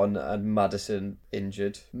Son gone and Maddison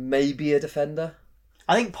injured, maybe a defender.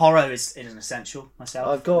 I think Porro is an essential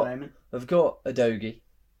myself. At the moment. I've got Udogie.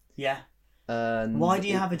 Yeah. And why do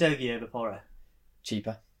you have Udogie over Porro?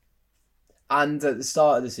 Cheaper. And at the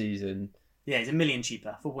start of the season... Yeah, he's $1 million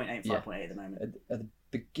cheaper. 4.8, 5.8 at the moment. At the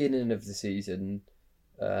beginning of the season,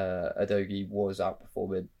 Udogie was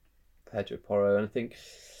outperforming Pedro Porro. And I think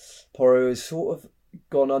Porro has sort of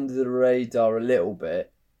gone under the radar a little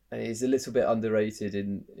bit. And he's a little bit underrated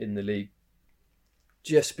in the league.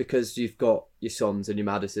 Just because you've got your Sons and your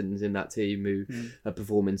Maddisons in that team who have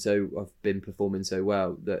been performing so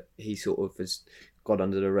well, that he sort of has got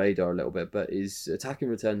under the radar a little bit. But his attacking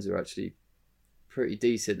returns are actually pretty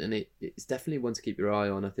decent, and it's definitely one to keep your eye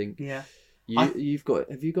on, I think. Yeah. Have you got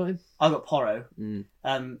him? I've got Porro.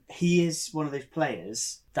 He is one of those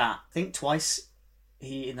players that I think twice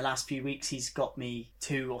in the last few weeks he's got me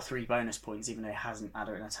 2 or 3 bonus points, even though he hasn't had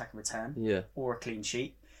an attacking return or a clean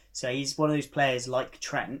sheet. So he's one of those players like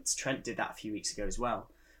Trent. Trent did that a few weeks ago as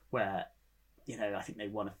well, where, I think they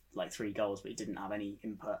won 3 goals, but he didn't have any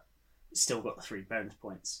input. Still got the 3 bonus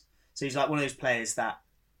points. So he's like one of those players that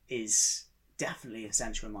is definitely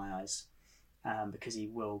essential in my eyes, because he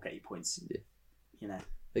will get you points.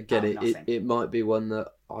 Again, it might be one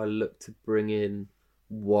that I look to bring in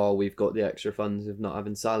while we've got the extra funds of not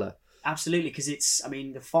having Salah. Absolutely, because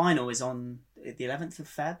the final is on the 11th of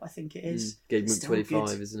Feb, I think it is. Game week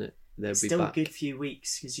 25, isn't it? It's still a good few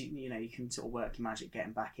weeks, because you can sort of work your magic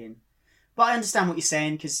getting back in. But I understand what you're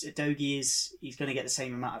saying, because Udogie he's going to get the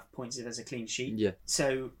same amount of points if there's a clean sheet. Yeah.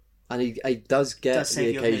 So. And he does get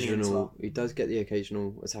the occasional. He does get the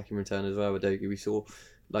occasional attacking return as well. Udogie, we saw,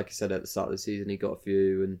 like I said at the start of the season, he got a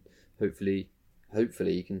few, and hopefully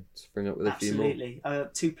he can spring up with a few more. Absolutely.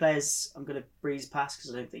 2 players I'm going to breeze past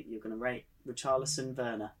because I don't think you're going to rate. Richarlison,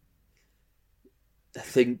 Werner. I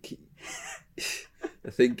think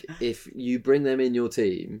if you bring them in your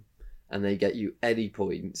team and they get you any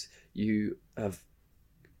points, you have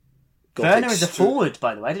got... Werner is a forward,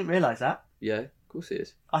 by the way. I didn't realise that. Yeah, of course he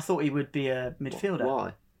is. I thought he would be a midfielder.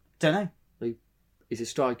 Why? Don't know. He's a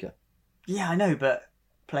striker. Yeah, I know, but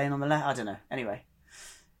playing on the left, I don't know. Anyway.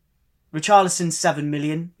 Richarlison, 7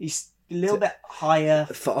 million. He's a little bit higher.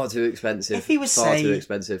 Far too expensive. If he was far too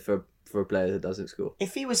expensive for a player that doesn't score.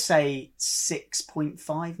 If he was, say,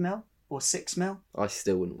 6.5 mil or 6 mil, I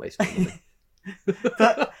still wouldn't waste my money.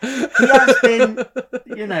 But he has been,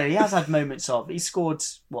 he has had moments of. He scored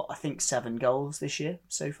I think 7 goals this year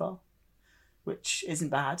so far, which isn't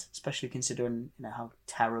bad, especially considering how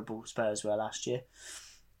terrible Spurs were last year.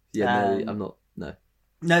 Yeah, no, I'm not. No.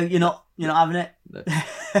 No, you're not. You're not having it. No.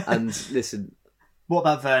 And listen, what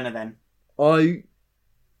about Werner then?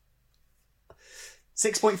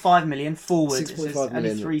 6.5 million forward. 6.5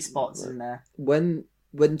 million. Only 3 spots in there. When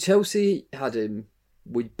Chelsea had him,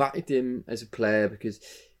 we backed him as a player because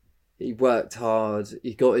he worked hard.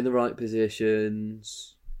 He got in the right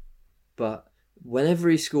positions, but whenever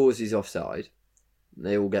he scores, he's offside.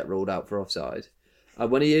 They all get ruled out for offside,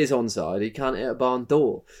 and when he is onside, he can't hit a barn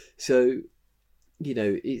door. So.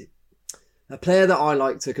 A player that I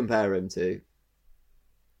like to compare him to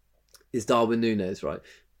is Darwin Núñez, right?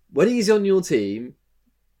 When he's on your team,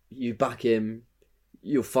 you back him,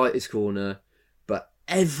 you'll fight his corner, but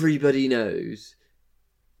everybody knows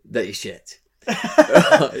that he's shit.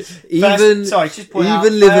 Even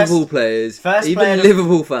Liverpool players,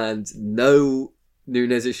 Liverpool fans know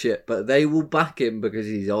Núñez is shit, but they will back him because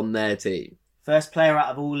he's on their team. First player out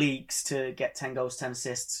of all leagues to get 10 goals, 10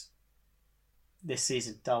 assists. This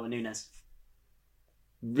season, Darwin Núñez.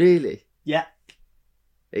 Really? Yeah.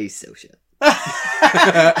 He's still shit.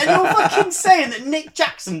 And you're fucking saying that Nick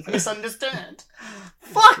Jackson misunderstood.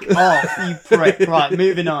 Fuck off, you prick. Right,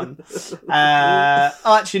 moving on.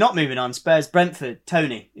 Actually, not moving on. Spurs Brentford.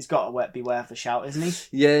 Tony. He's got to be worth a shout, isn't he?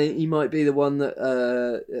 Yeah, he might be the one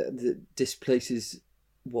that displaces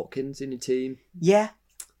Watkins in your team. Yeah.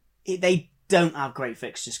 They don't have great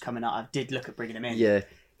fixtures coming up. I did look at bringing him in. Yeah.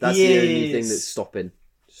 That's the only thing that's stopping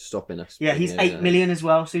us. Yeah, he's 8 million as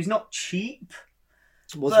well, so he's not cheap.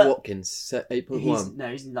 What's Watkins? 8.1? No,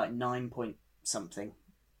 he's like 9 point something.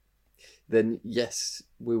 Then yes,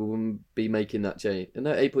 we will be making that change.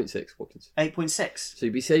 No, 8.6 Watkins. 8.6. So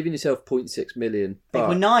you'd be saving yourself 0.6 million.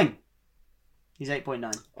 8.9. He's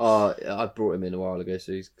 8.9. I brought him in a while ago,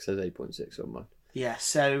 so he says 8.6 on mine. Yeah,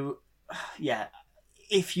 so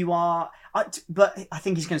if you are, but I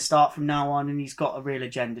think he's going to start from now on, and he's got a real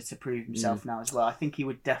agenda to prove himself now as well. I think he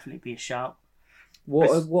would definitely be a shout.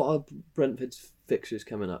 What are Brentford's fixtures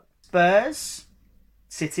coming up? Spurs,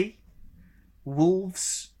 City,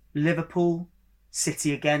 Wolves, Liverpool,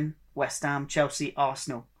 City again, West Ham, Chelsea,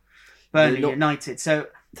 Arsenal, Burnley, United. So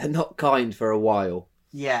they're not kind for a while.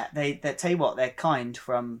 Yeah, they tell you what, they're kind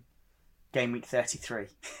from game week 33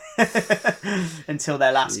 until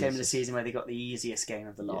their last game of the season, where they got the easiest game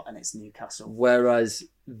of the lot, and it's Newcastle. Whereas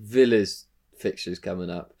Villa's fixtures coming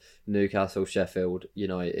up: Newcastle, Sheffield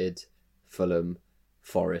United, Fulham,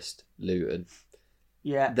 Forest, Luton.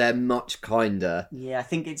 Yeah, they're much kinder. Yeah, I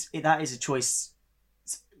think that is a choice,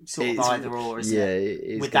 sort of either or, isn't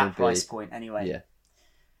it? With that price point, anyway. Yeah.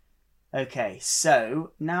 Okay,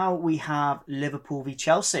 so now we have Liverpool v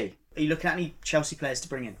Chelsea. Are you looking at any Chelsea players to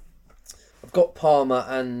bring in? I've got Palmer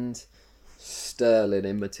and Sterling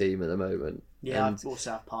in my team at the moment. Yeah, I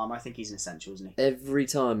also have Palmer. I think he's an essential, isn't he? Every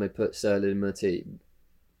time I put Sterling in my team,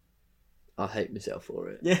 I hate myself for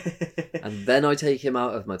it. Yeah. And then I take him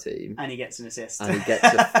out of my team. And he gets an assist. And he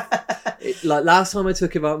gets like last time I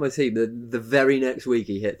took him out of my team, the very next week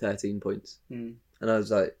he hit 13 points. And I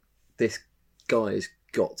was like, this guy's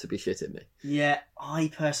got to be shitting me. Yeah,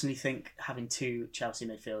 I personally think having two Chelsea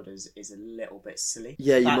midfielders is a little bit silly.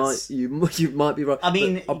 Yeah, you might be right. I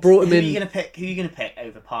mean, I brought him in. Who are you going to pick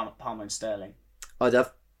over Palmer and Sterling? I'd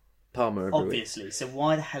have Palmer every obviously week. So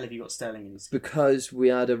why the hell have you got Sterling in this? Because we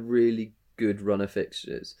had a really good run of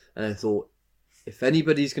fixtures, and I thought if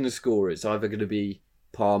anybody's going to score, it's either going to be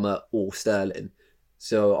Palmer or Sterling.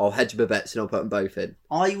 So I'll hedge my bets and I'll put them both in.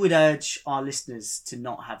 I would urge our listeners to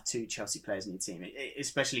not have two Chelsea players in your team,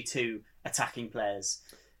 especially two attacking players.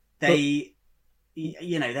 They're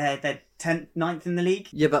 10th, 9th in the league.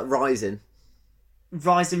 Yeah, but rising.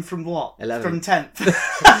 Rising from what? 11th. From 10th.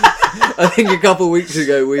 I think a couple of weeks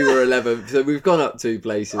ago we were 11th, so we've gone up 2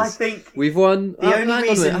 places. I think we've won. The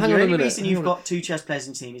only reason you've got two Chelsea players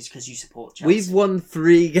in your team is because you support Chelsea. We've won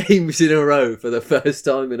 3 games in a row for the first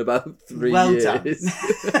time in about 3 years. Done.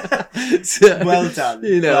 So, well done.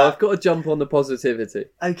 I've got to jump on the positivity.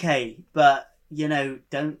 Okay, but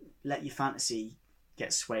don't let your fantasy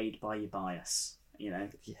get swayed by your bias. Yeah.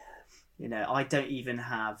 I don't even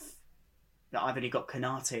have. I've only got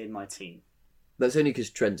Konate in my team. That's only because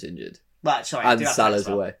Trent's injured. But sorry, and Salah's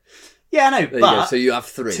away. Yeah, I know. There you go. So you have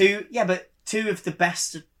 3. But 2 of the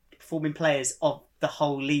best performing players of the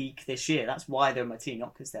whole league this year. That's why they're in my team,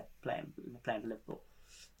 not because they're playing for Liverpool.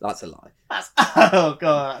 That's a lie. Oh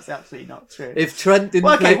god, that's absolutely not true. If Trent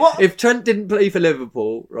didn't play for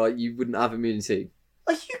Liverpool, right, you wouldn't have him in your team.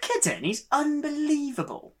 Are you kidding? He's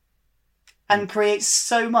unbelievable. And creates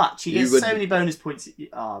so much. He gets so many bonus points.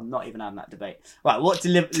 I'm not even having that debate. Right, what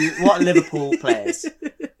Liverpool players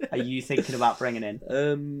are you thinking about bringing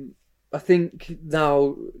in? I think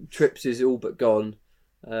now Trips is all but gone.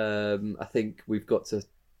 I think we've got to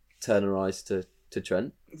turn our eyes to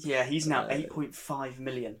Trent. Yeah, he's now 8.5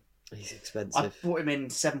 million. He's expensive. I bought him in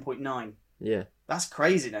 7.9. Yeah. That's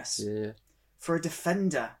craziness. Yeah. For a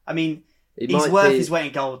defender. I mean, he's worth his weight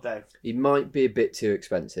in gold, though. He might be a bit too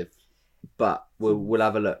expensive. But we'll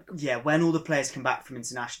have a look. Yeah, when all the players come back from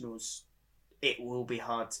internationals, it will be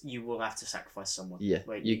hard. You will have to sacrifice someone. Yeah,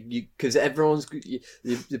 because everyone's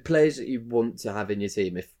the players that you want to have in your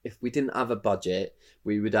team. If we didn't have a budget,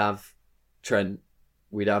 we would have Trent,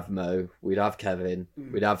 we'd have Mo, we'd have Kevin,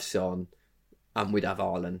 we'd have Son, and we'd have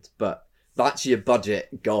Haaland. But that's your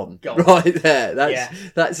budget gone. Right there.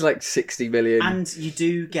 That's like 60 million. And you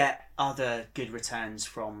do get other good returns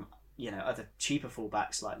from other cheaper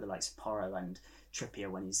fullbacks like the likes of Porro and Trippier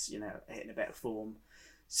when he's hitting a bit of form.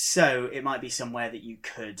 So it might be somewhere that you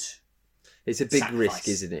could. It's a big risk,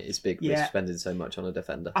 isn't it? It's a big risk spending so much on a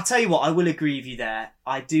defender. I'll tell you what, I will agree with you there.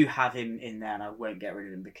 I do have him in there, and I won't get rid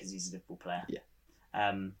of him because he's a Liverpool player. Yeah.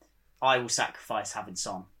 I will sacrifice having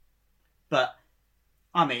Son, but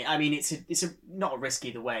I mean, it's a not a risk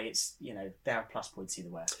either way. It's there are plus points either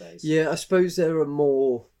way, I suppose. Yeah, I suppose there's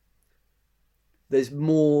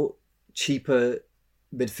more cheaper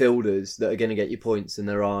midfielders that are going to get you points than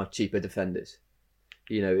there are cheaper defenders.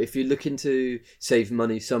 If you're looking to save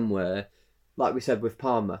money somewhere, like we said with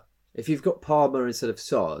Palmer, if you've got Palmer instead of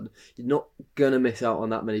Son, you're not going to miss out on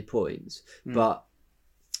that many points. But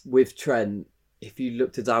with Trent, if you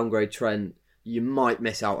look to downgrade Trent, you might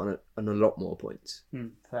miss out on a lot more points.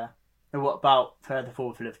 Fair. And what about further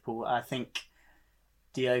forward for Liverpool? I think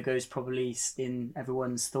Diogo's probably in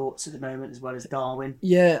everyone's thoughts at the moment, as well as Darwin.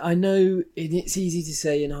 Yeah, I know it's easy to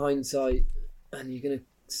say in hindsight, and you're going to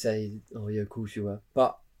say, oh yeah, of course you were.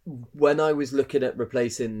 But when I was looking at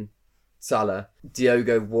replacing Salah,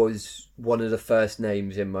 Diogo was one of the first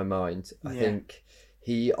names in my mind. I think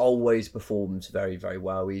he always performs very, very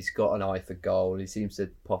well. He's got an eye for goal. He seems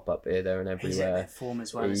to pop up here, there and everywhere. He's in form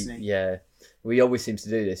as well, isn't he? Yeah. He always seems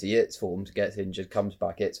to do this. He hits form, gets injured, comes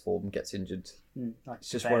back, hits form, gets injured. It's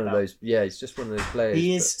just one of those. Yeah, he's just one of those players.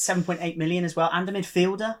 He is 7.8 million as well, and a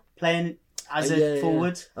midfielder playing as a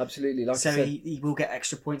forward. Yeah. Absolutely. Like so I said, he will get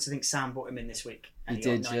extra points. I think Sam brought him in this week, and he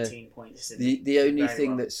got 19 points. The only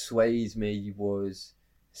thing that sways me was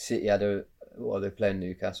City had they're playing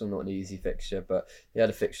Newcastle, not an easy fixture, but he had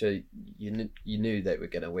a fixture you knew they were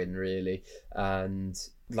going to win, really. And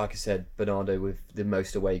like I said, Bernardo with the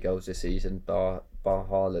most away goals this season, bar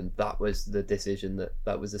Haaland. That was the decision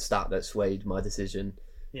that was the stat that swayed my decision.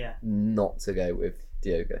 Yeah, not to go with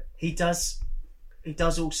Diogo. He does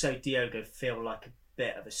also, Diogo, feel like a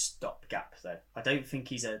bit of a stopgap though. I don't think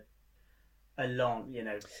he's a long,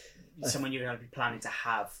 someone you're going to be planning to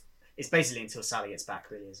have. It's basically until Salah gets back,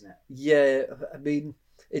 really, isn't it? Yeah, I mean,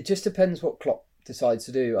 it just depends what Klopp decides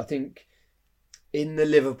to do. I think in the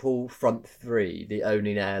Liverpool front three, the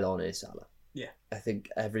only nail on is Salah. Yeah. I think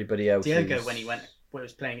everybody else. Diogo, when he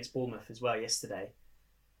was playing against Bournemouth as well yesterday,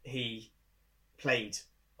 he played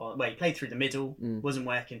through the middle, wasn't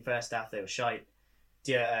working first half, they were shite.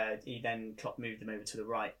 Klopp moved them over to the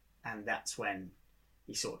right, and that's when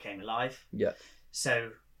he sort of came alive. Yeah. So,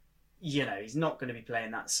 he's not going to be playing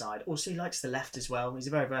that side. Also, he likes the left as well. He's a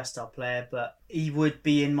very versatile player, but he would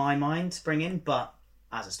be in my mind to bring in, but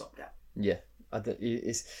as a stopgap. Yeah.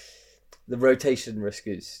 The rotation risk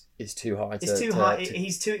is too high. It's too high.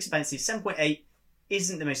 He's too expensive. 7.8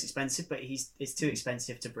 isn't the most expensive, but it's too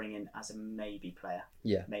expensive to bring in as a maybe player.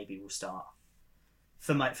 Yeah. Maybe will start.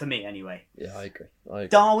 For me, anyway. Yeah, I agree.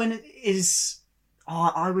 Darwin is...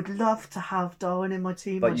 I would love to have Darwin in my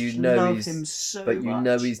team. But him so much. But you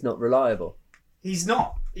know he's not reliable. He's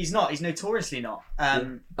not. He's notoriously not.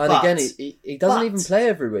 And again, he doesn't even play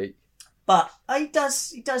every week. But he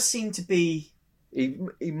does seem to be...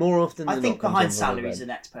 He more often than not... I think behind Salah, he's the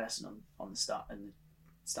next person on the starting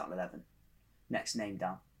 11. Next name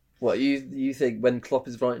down. What, you think when Klopp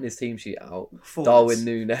is writing his team sheet out, Forwards. Darwin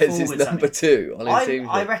Núñez is number 2 on his team sheet?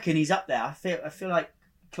 I reckon he's up there. I feel like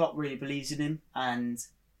Klopp really believes in him, and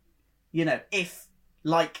if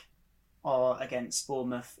against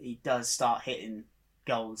Bournemouth he does start hitting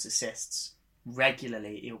goals, assists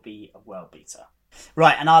regularly, he'll be a world beater.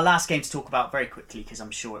 Right, and our last game to talk about very quickly, because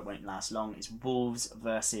I'm sure it won't last long, is Wolves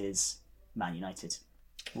versus Man United.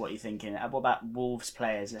 What are you thinking? What about Wolves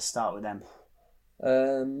players? Let's start with them.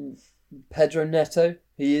 Pedro Neto,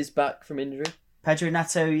 he is back from injury. Pedro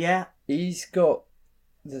Neto, yeah. He's got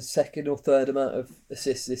the second or third amount of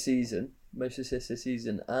assists this season, most assists this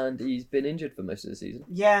season, and he's been injured for most of the season.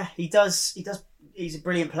 Yeah, he does. He's a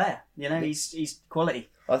brilliant player. He's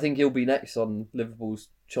quality. I think he'll be next on Liverpool's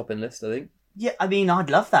chopping list, I think. Yeah, I mean,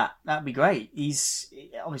 I'd love that. That'd be great. He's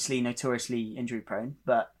obviously notoriously injury prone,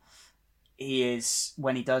 but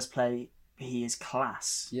when he does play, he is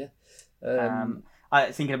class. Yeah.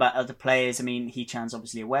 Thinking about other players, I mean, Hee-Chan's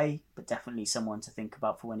obviously away, but definitely someone to think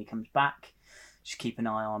about for when he comes back. Just keep an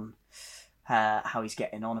eye on how he's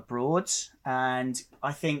getting on abroad. And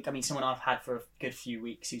I think, someone I've had for a good few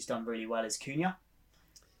weeks who's done really well is Cunha.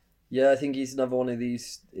 Yeah, I think he's another one of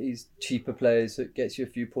these cheaper players that gets you a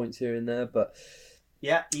few points here and there, but...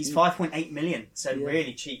 Yeah, he's 5.8 million, so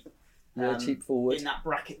really cheap. Yeah, cheap forward. In that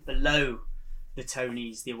bracket below the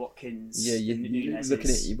Tonys, the Watkins, you're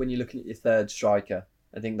when you're looking at your third striker,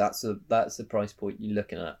 I think that's the price point you're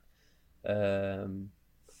looking at.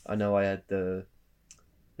 I know I had the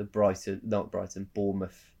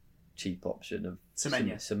Bournemouth cheap option of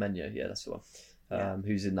Semenyo, yeah, that's the one.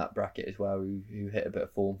 Who's in that bracket as well, who hit a bit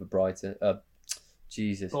of form for Brighton.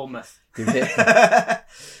 Bournemouth. Who hit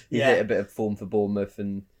a bit of form for Bournemouth.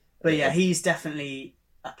 But he's definitely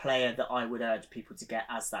a player that I would urge people to get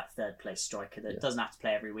as that third place striker that doesn't have to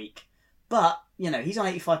play every week. But, he's on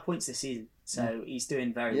 85 points this season, so he's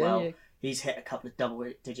doing very well. Yeah. He's hit a couple of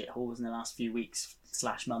double-digit hauls in the last few weeks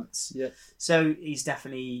 / months. Yeah. So he's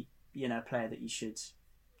definitely, a player that you should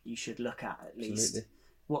look at least. Absolutely.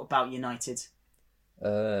 What about United?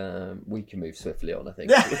 We can move swiftly on, I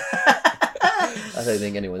think. I don't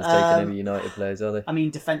think anyone's taken any United players, are they?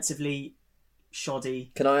 Defensively,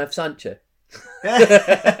 shoddy. Can I have Sancho?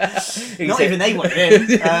 Not even they want him.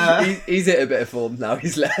 He's hit a bit of form now.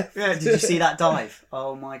 He's left. Yeah, did you see that dive?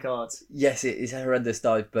 Oh my god! Yes, it is a horrendous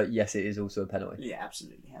dive, but yes, it is also a penalty. Yeah,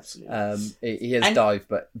 absolutely. He has dived,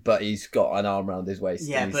 but he's got an arm around his waist.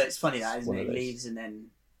 Yeah, but it's funny that, isn't it? He leaves and then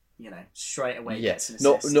straight away gets an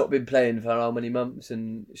assist. Not been playing for how many months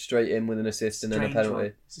and straight in with an assist and then a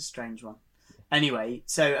penalty. It's a strange one. Anyway,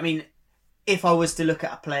 so if I was to look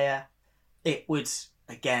at a player, it would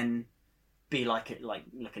again be like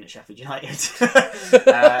looking at Sheffield United.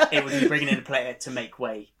 It would be bringing in a player to make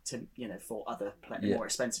way to for other more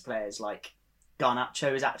expensive players. Like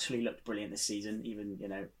Garnacho has actually looked brilliant this season, even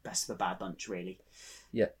best of a bad bunch really.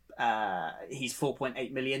 Yeah. He's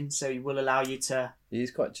 4.8 million, so he will allow you to.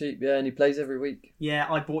 He's quite cheap, yeah, and he plays every week.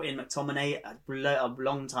 Yeah, I bought in McTominay a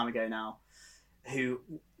long time ago now, who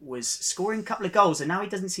was scoring a couple of goals, and now he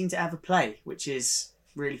doesn't seem to ever play, which is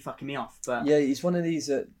really fucking me off. But yeah, he's one of these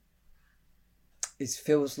that it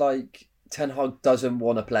feels like Ten Hag doesn't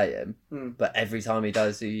want to play him, but every time he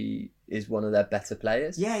does, he is one of their better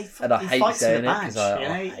players. Yeah, and I hate saying it because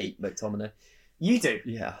I hate McTominay. You do?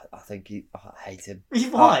 Yeah, I hate him.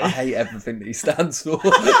 Why? I hate everything that he stands for.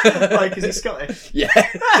 Why? Because he's Scottish? Yeah.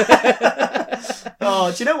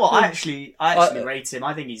 Oh, do you know what? I actually rate him.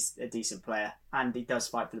 I think he's a decent player, and he does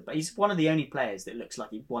fight for the. But he's one of the only players that looks like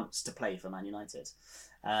he wants to play for Man United.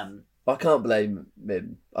 I can't blame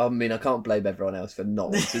him. I mean, I can't blame everyone else for not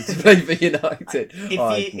wanting to play for United.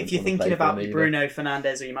 If you're thinking about Bruno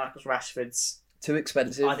Fernandes or your Marcus Rashford's. Too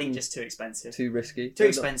expensive. I think just too expensive. Too risky. Too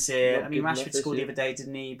expensive. Not I mean, Rashford scored the other day,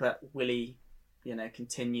 didn't he? But will he,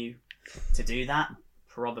 continue to do that?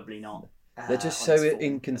 Probably not. They're just so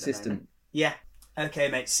inconsistent. Yeah. Okay,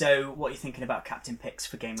 mate. So, what are you thinking about captain picks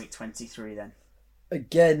for game week 23 then?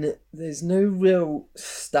 Again, there's no real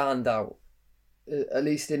standout. At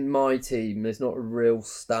least in my team, there's not a real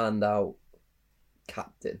standout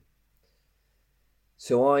captain.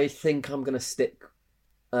 So I think I'm going to stick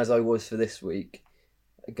as I was for this week.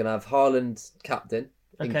 I'm going to have Haaland captain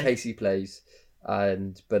in case he plays,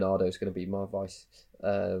 and Bernardo's going to be my vice.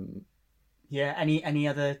 Yeah, any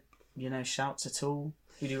other shouts at all?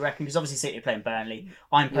 Who do you reckon? Because obviously City are playing Burnley.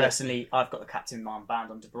 I've got the captain in my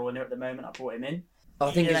band on De Bruyne at the moment. I brought him in.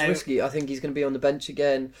 I think it's risky. I think he's going to be on the bench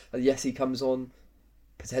again. Yes, he comes on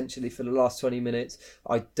potentially for the last 20 minutes.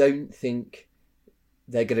 I don't think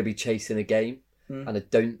they're going to be chasing a game, and I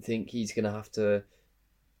don't think he's going to have to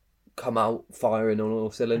come out firing on all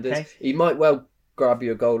cylinders. Okay. He might well grab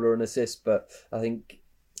you a goal or an assist, but I think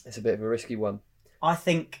it's a bit of a risky one. I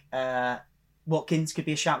think Watkins could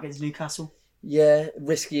be a shout against Newcastle. Yeah,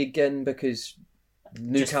 risky again because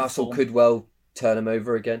Newcastle could well turn him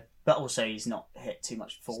over again. But also he's not hit too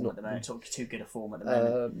much form at the moment, too good a form at the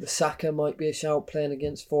moment. Saka might be a shout playing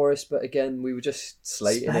against Forest, but again, we were just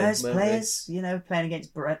slating Spurs him. Players, playing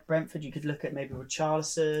against Brentford, you could look at maybe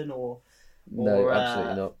Richarlison or no,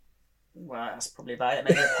 absolutely not. Well, that's probably about it.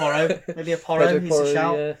 Maybe a Porro. He's a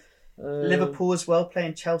shout. Yeah. Liverpool as well,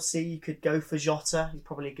 playing Chelsea. You could go for Jota. He's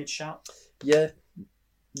probably a good shout. Yeah.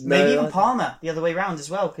 Maybe even Palmer, the other way round as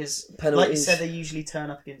well, because like you said, they usually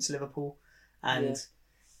turn up against Liverpool, and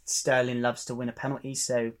Sterling loves to win a penalty,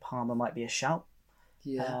 so Palmer might be a shout.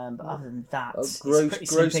 Yeah. But other than that,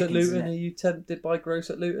 Gross at Luton. Are you tempted by Gross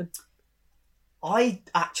at Luton? I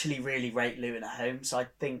actually really rate Luton at home, so I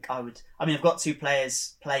think I would. I mean, I've got two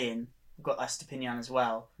players playing. I've got Estepinian as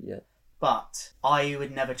well. Yeah. But I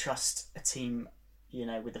would never trust a team,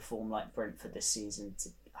 with the form like Brentford this season.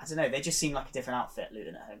 I don't know. They just seem like a different outfit,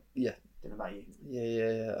 Luton at home. Yeah. Don't know about you.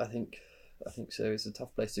 Yeah. I think so. It's a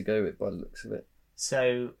tough place to go with by the looks of it.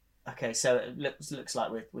 So it looks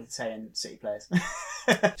like we're saying City players.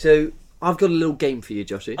 So I've got a little game for you,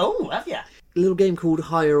 Joshy. Oh, have you? A little game called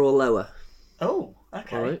Higher or Lower. Oh,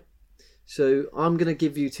 okay. All right. So I'm going to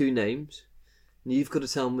give you two names, and you've got to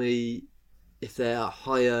tell me if they are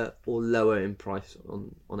higher or lower in price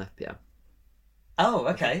on FPL. Oh,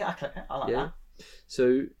 okay. I like that.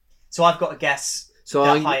 So I've got to guess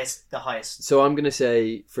the highest. So I'm going to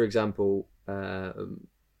say, for example,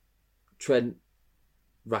 Trent,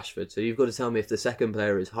 Rashford. So you've got to tell me if the second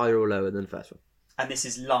player is higher or lower than the first one. And this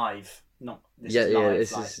is live, not this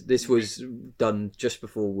is live. This was done just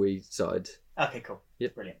before we started. Okay, cool.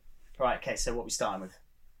 Yep. Brilliant. Right, okay, so what are we starting with?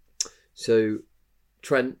 So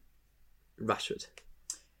Trent, Rashford.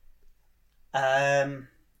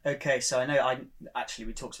 Okay, so I know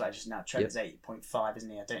we talked about it just now. Trent is 8.5, isn't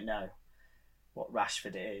he? I don't know what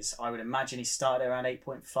Rashford is. I would imagine he started around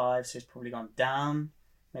 8.5, so he's probably gone down,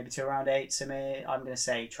 maybe to around 8. So I'm going to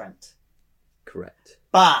say Trent. Correct.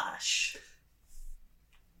 Bash.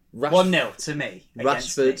 1-0 to me.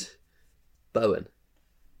 Rashford, Bowen.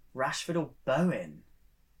 Rashford or Bowen?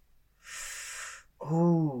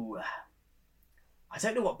 Ooh. I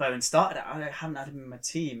don't know what Bowen started at. I haven't had him in my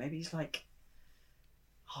team. Maybe he's like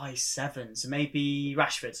high 7s. Maybe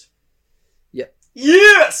Rashford. Yep.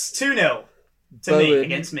 Yes! 2-0 to me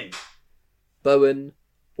against me. Bowen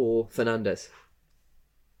or Fernandes.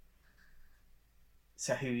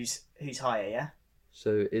 So who's higher, yeah?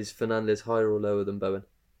 So is Fernandes higher or lower than Bowen?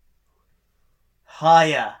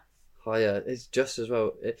 Higher. It's just as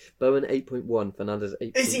well. Bowen 8.1, Fernandez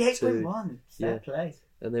 8.2. Is he 8.1? Fair play.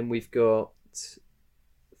 And then we've got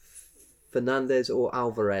Fernandez or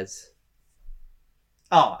Alvarez.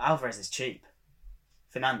 Oh, Alvarez is cheap.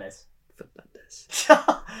 Fernandez.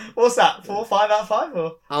 What's that? 4, 5 out of 5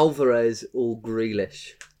 or? Alvarez or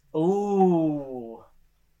Grealish. Ooh.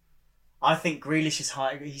 I think Grealish is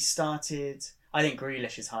higher. I think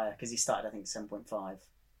Grealish is higher because he started, I think, 7.5.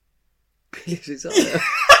 Grealish is higher.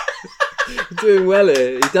 Doing well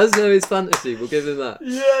here. He does know his fantasy. We'll give him that.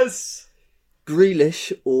 Yes.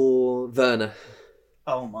 Grealish or Werner.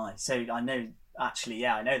 Oh my! So I know. Actually,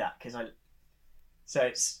 yeah, I know that because I. So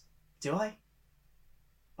it's. Do I?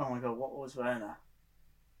 Oh my god! What was Werner?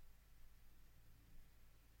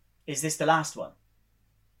 Is this the last one?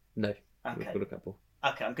 No. Okay. We've got a couple.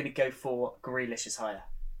 Okay, I'm going to go for Grealish is higher.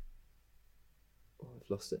 Oh, I've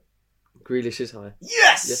lost it. Grealish is higher.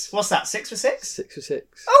 Yes! What's that? 6 for 6? 6 for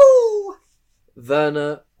 6. Oh!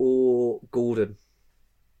 Werner or Gordon?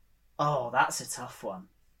 Oh, that's a tough one.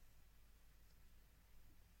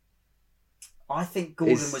 I think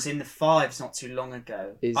Gordon was in the 5s not too long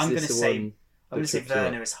ago. I'm going to say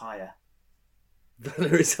Werner is higher.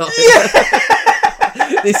 Werner is higher. Yeah!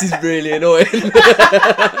 This is really annoying. Okay.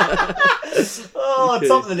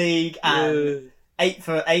 Top of the league and 8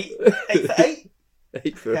 for 8. 8 for 8?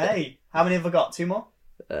 8 for 8. Okay. How many have I got? 2 more?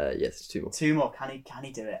 Yes, 2 more. 2 more. Can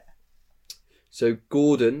he do it? So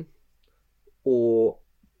Gordon or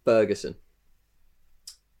Ferguson?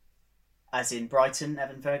 As in Brighton,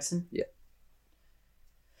 Evan Ferguson? Yeah.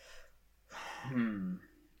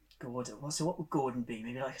 Gordon. So what would Gordon be?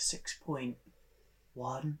 Maybe like a 6.1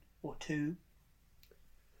 or 2?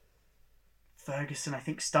 Ferguson, I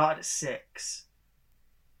think, started at 6.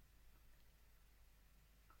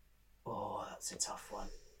 Oh, that's a tough one.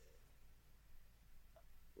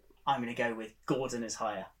 I'm going to go with Gordon is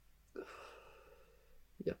higher.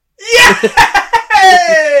 Yeah.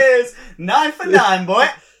 Yes! 9 for 9, boy.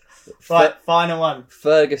 Right, final one.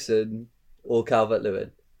 Ferguson or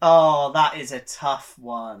Calvert-Lewin? Oh, that is a tough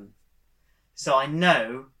one. So I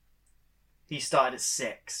know he started at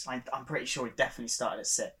 6. I'm pretty sure he definitely started at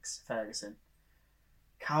 6, Ferguson.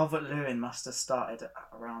 Calvert-Lewin must have started at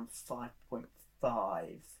around 5.5.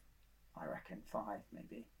 I reckon 5,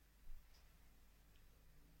 maybe.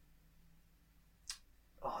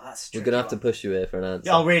 Oh, that's true. We're going to have to push you here for an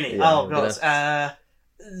answer. Oh, really? Yeah, oh, God.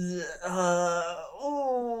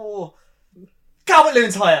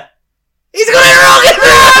 Calvert-Lewin's higher. He's got it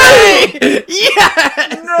wrong!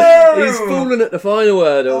 Yeah! No! He's fallen at the final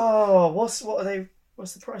word. Oh, what's the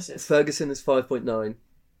prices? Ferguson is 5.9.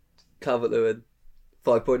 Calvert-Lewin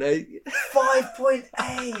 5.8.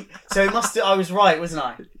 5.8. So I was right, wasn't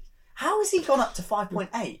I? How has he gone up to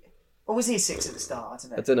 5.8? Or was he a 6 at the start?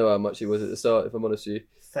 I don't know how much he was at the start, if I'm honest with you.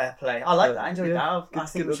 Fair play. I like that. I enjoyed that. I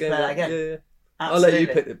think we should play that again. Yeah. Absolutely.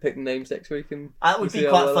 I'll let you pick names next week. And that would be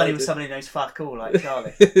quite funny with somebody who knows fuck all, like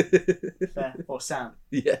Charlie. Or Sam.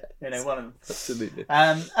 Yeah. One of them. Absolutely.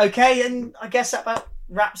 Okay, and I guess that about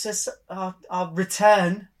wraps us our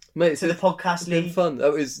return to the podcast league. It's been fun.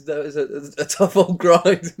 That was a tough old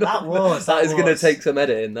grind. That is going to take some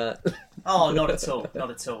editing, that. Oh, not at all. Not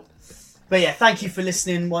at all. But yeah, thank you for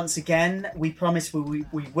listening once again. We promise we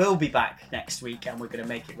will be back next week and we're going to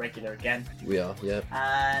make it regular again. We are, yeah.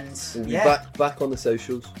 And we'll be back on the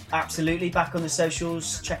socials. Absolutely, back on the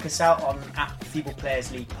socials. Check us out on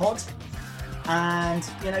 @FeeblePlayersLeaguePod. And,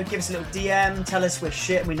 give us a little DM. Tell us we're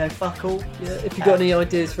shit and we know fuck all. Yeah, if you've got any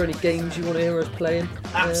ideas for any games you want to hear us playing.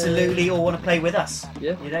 Absolutely, or want to play with us.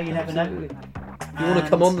 Yeah. You never know. If you want to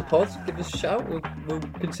come on the pod, give us a shout. We'll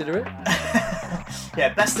consider it.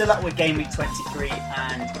 Yeah, best of luck with Game Week 23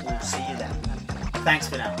 and we'll see you then. Thanks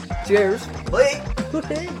for now. Cheers. Bye.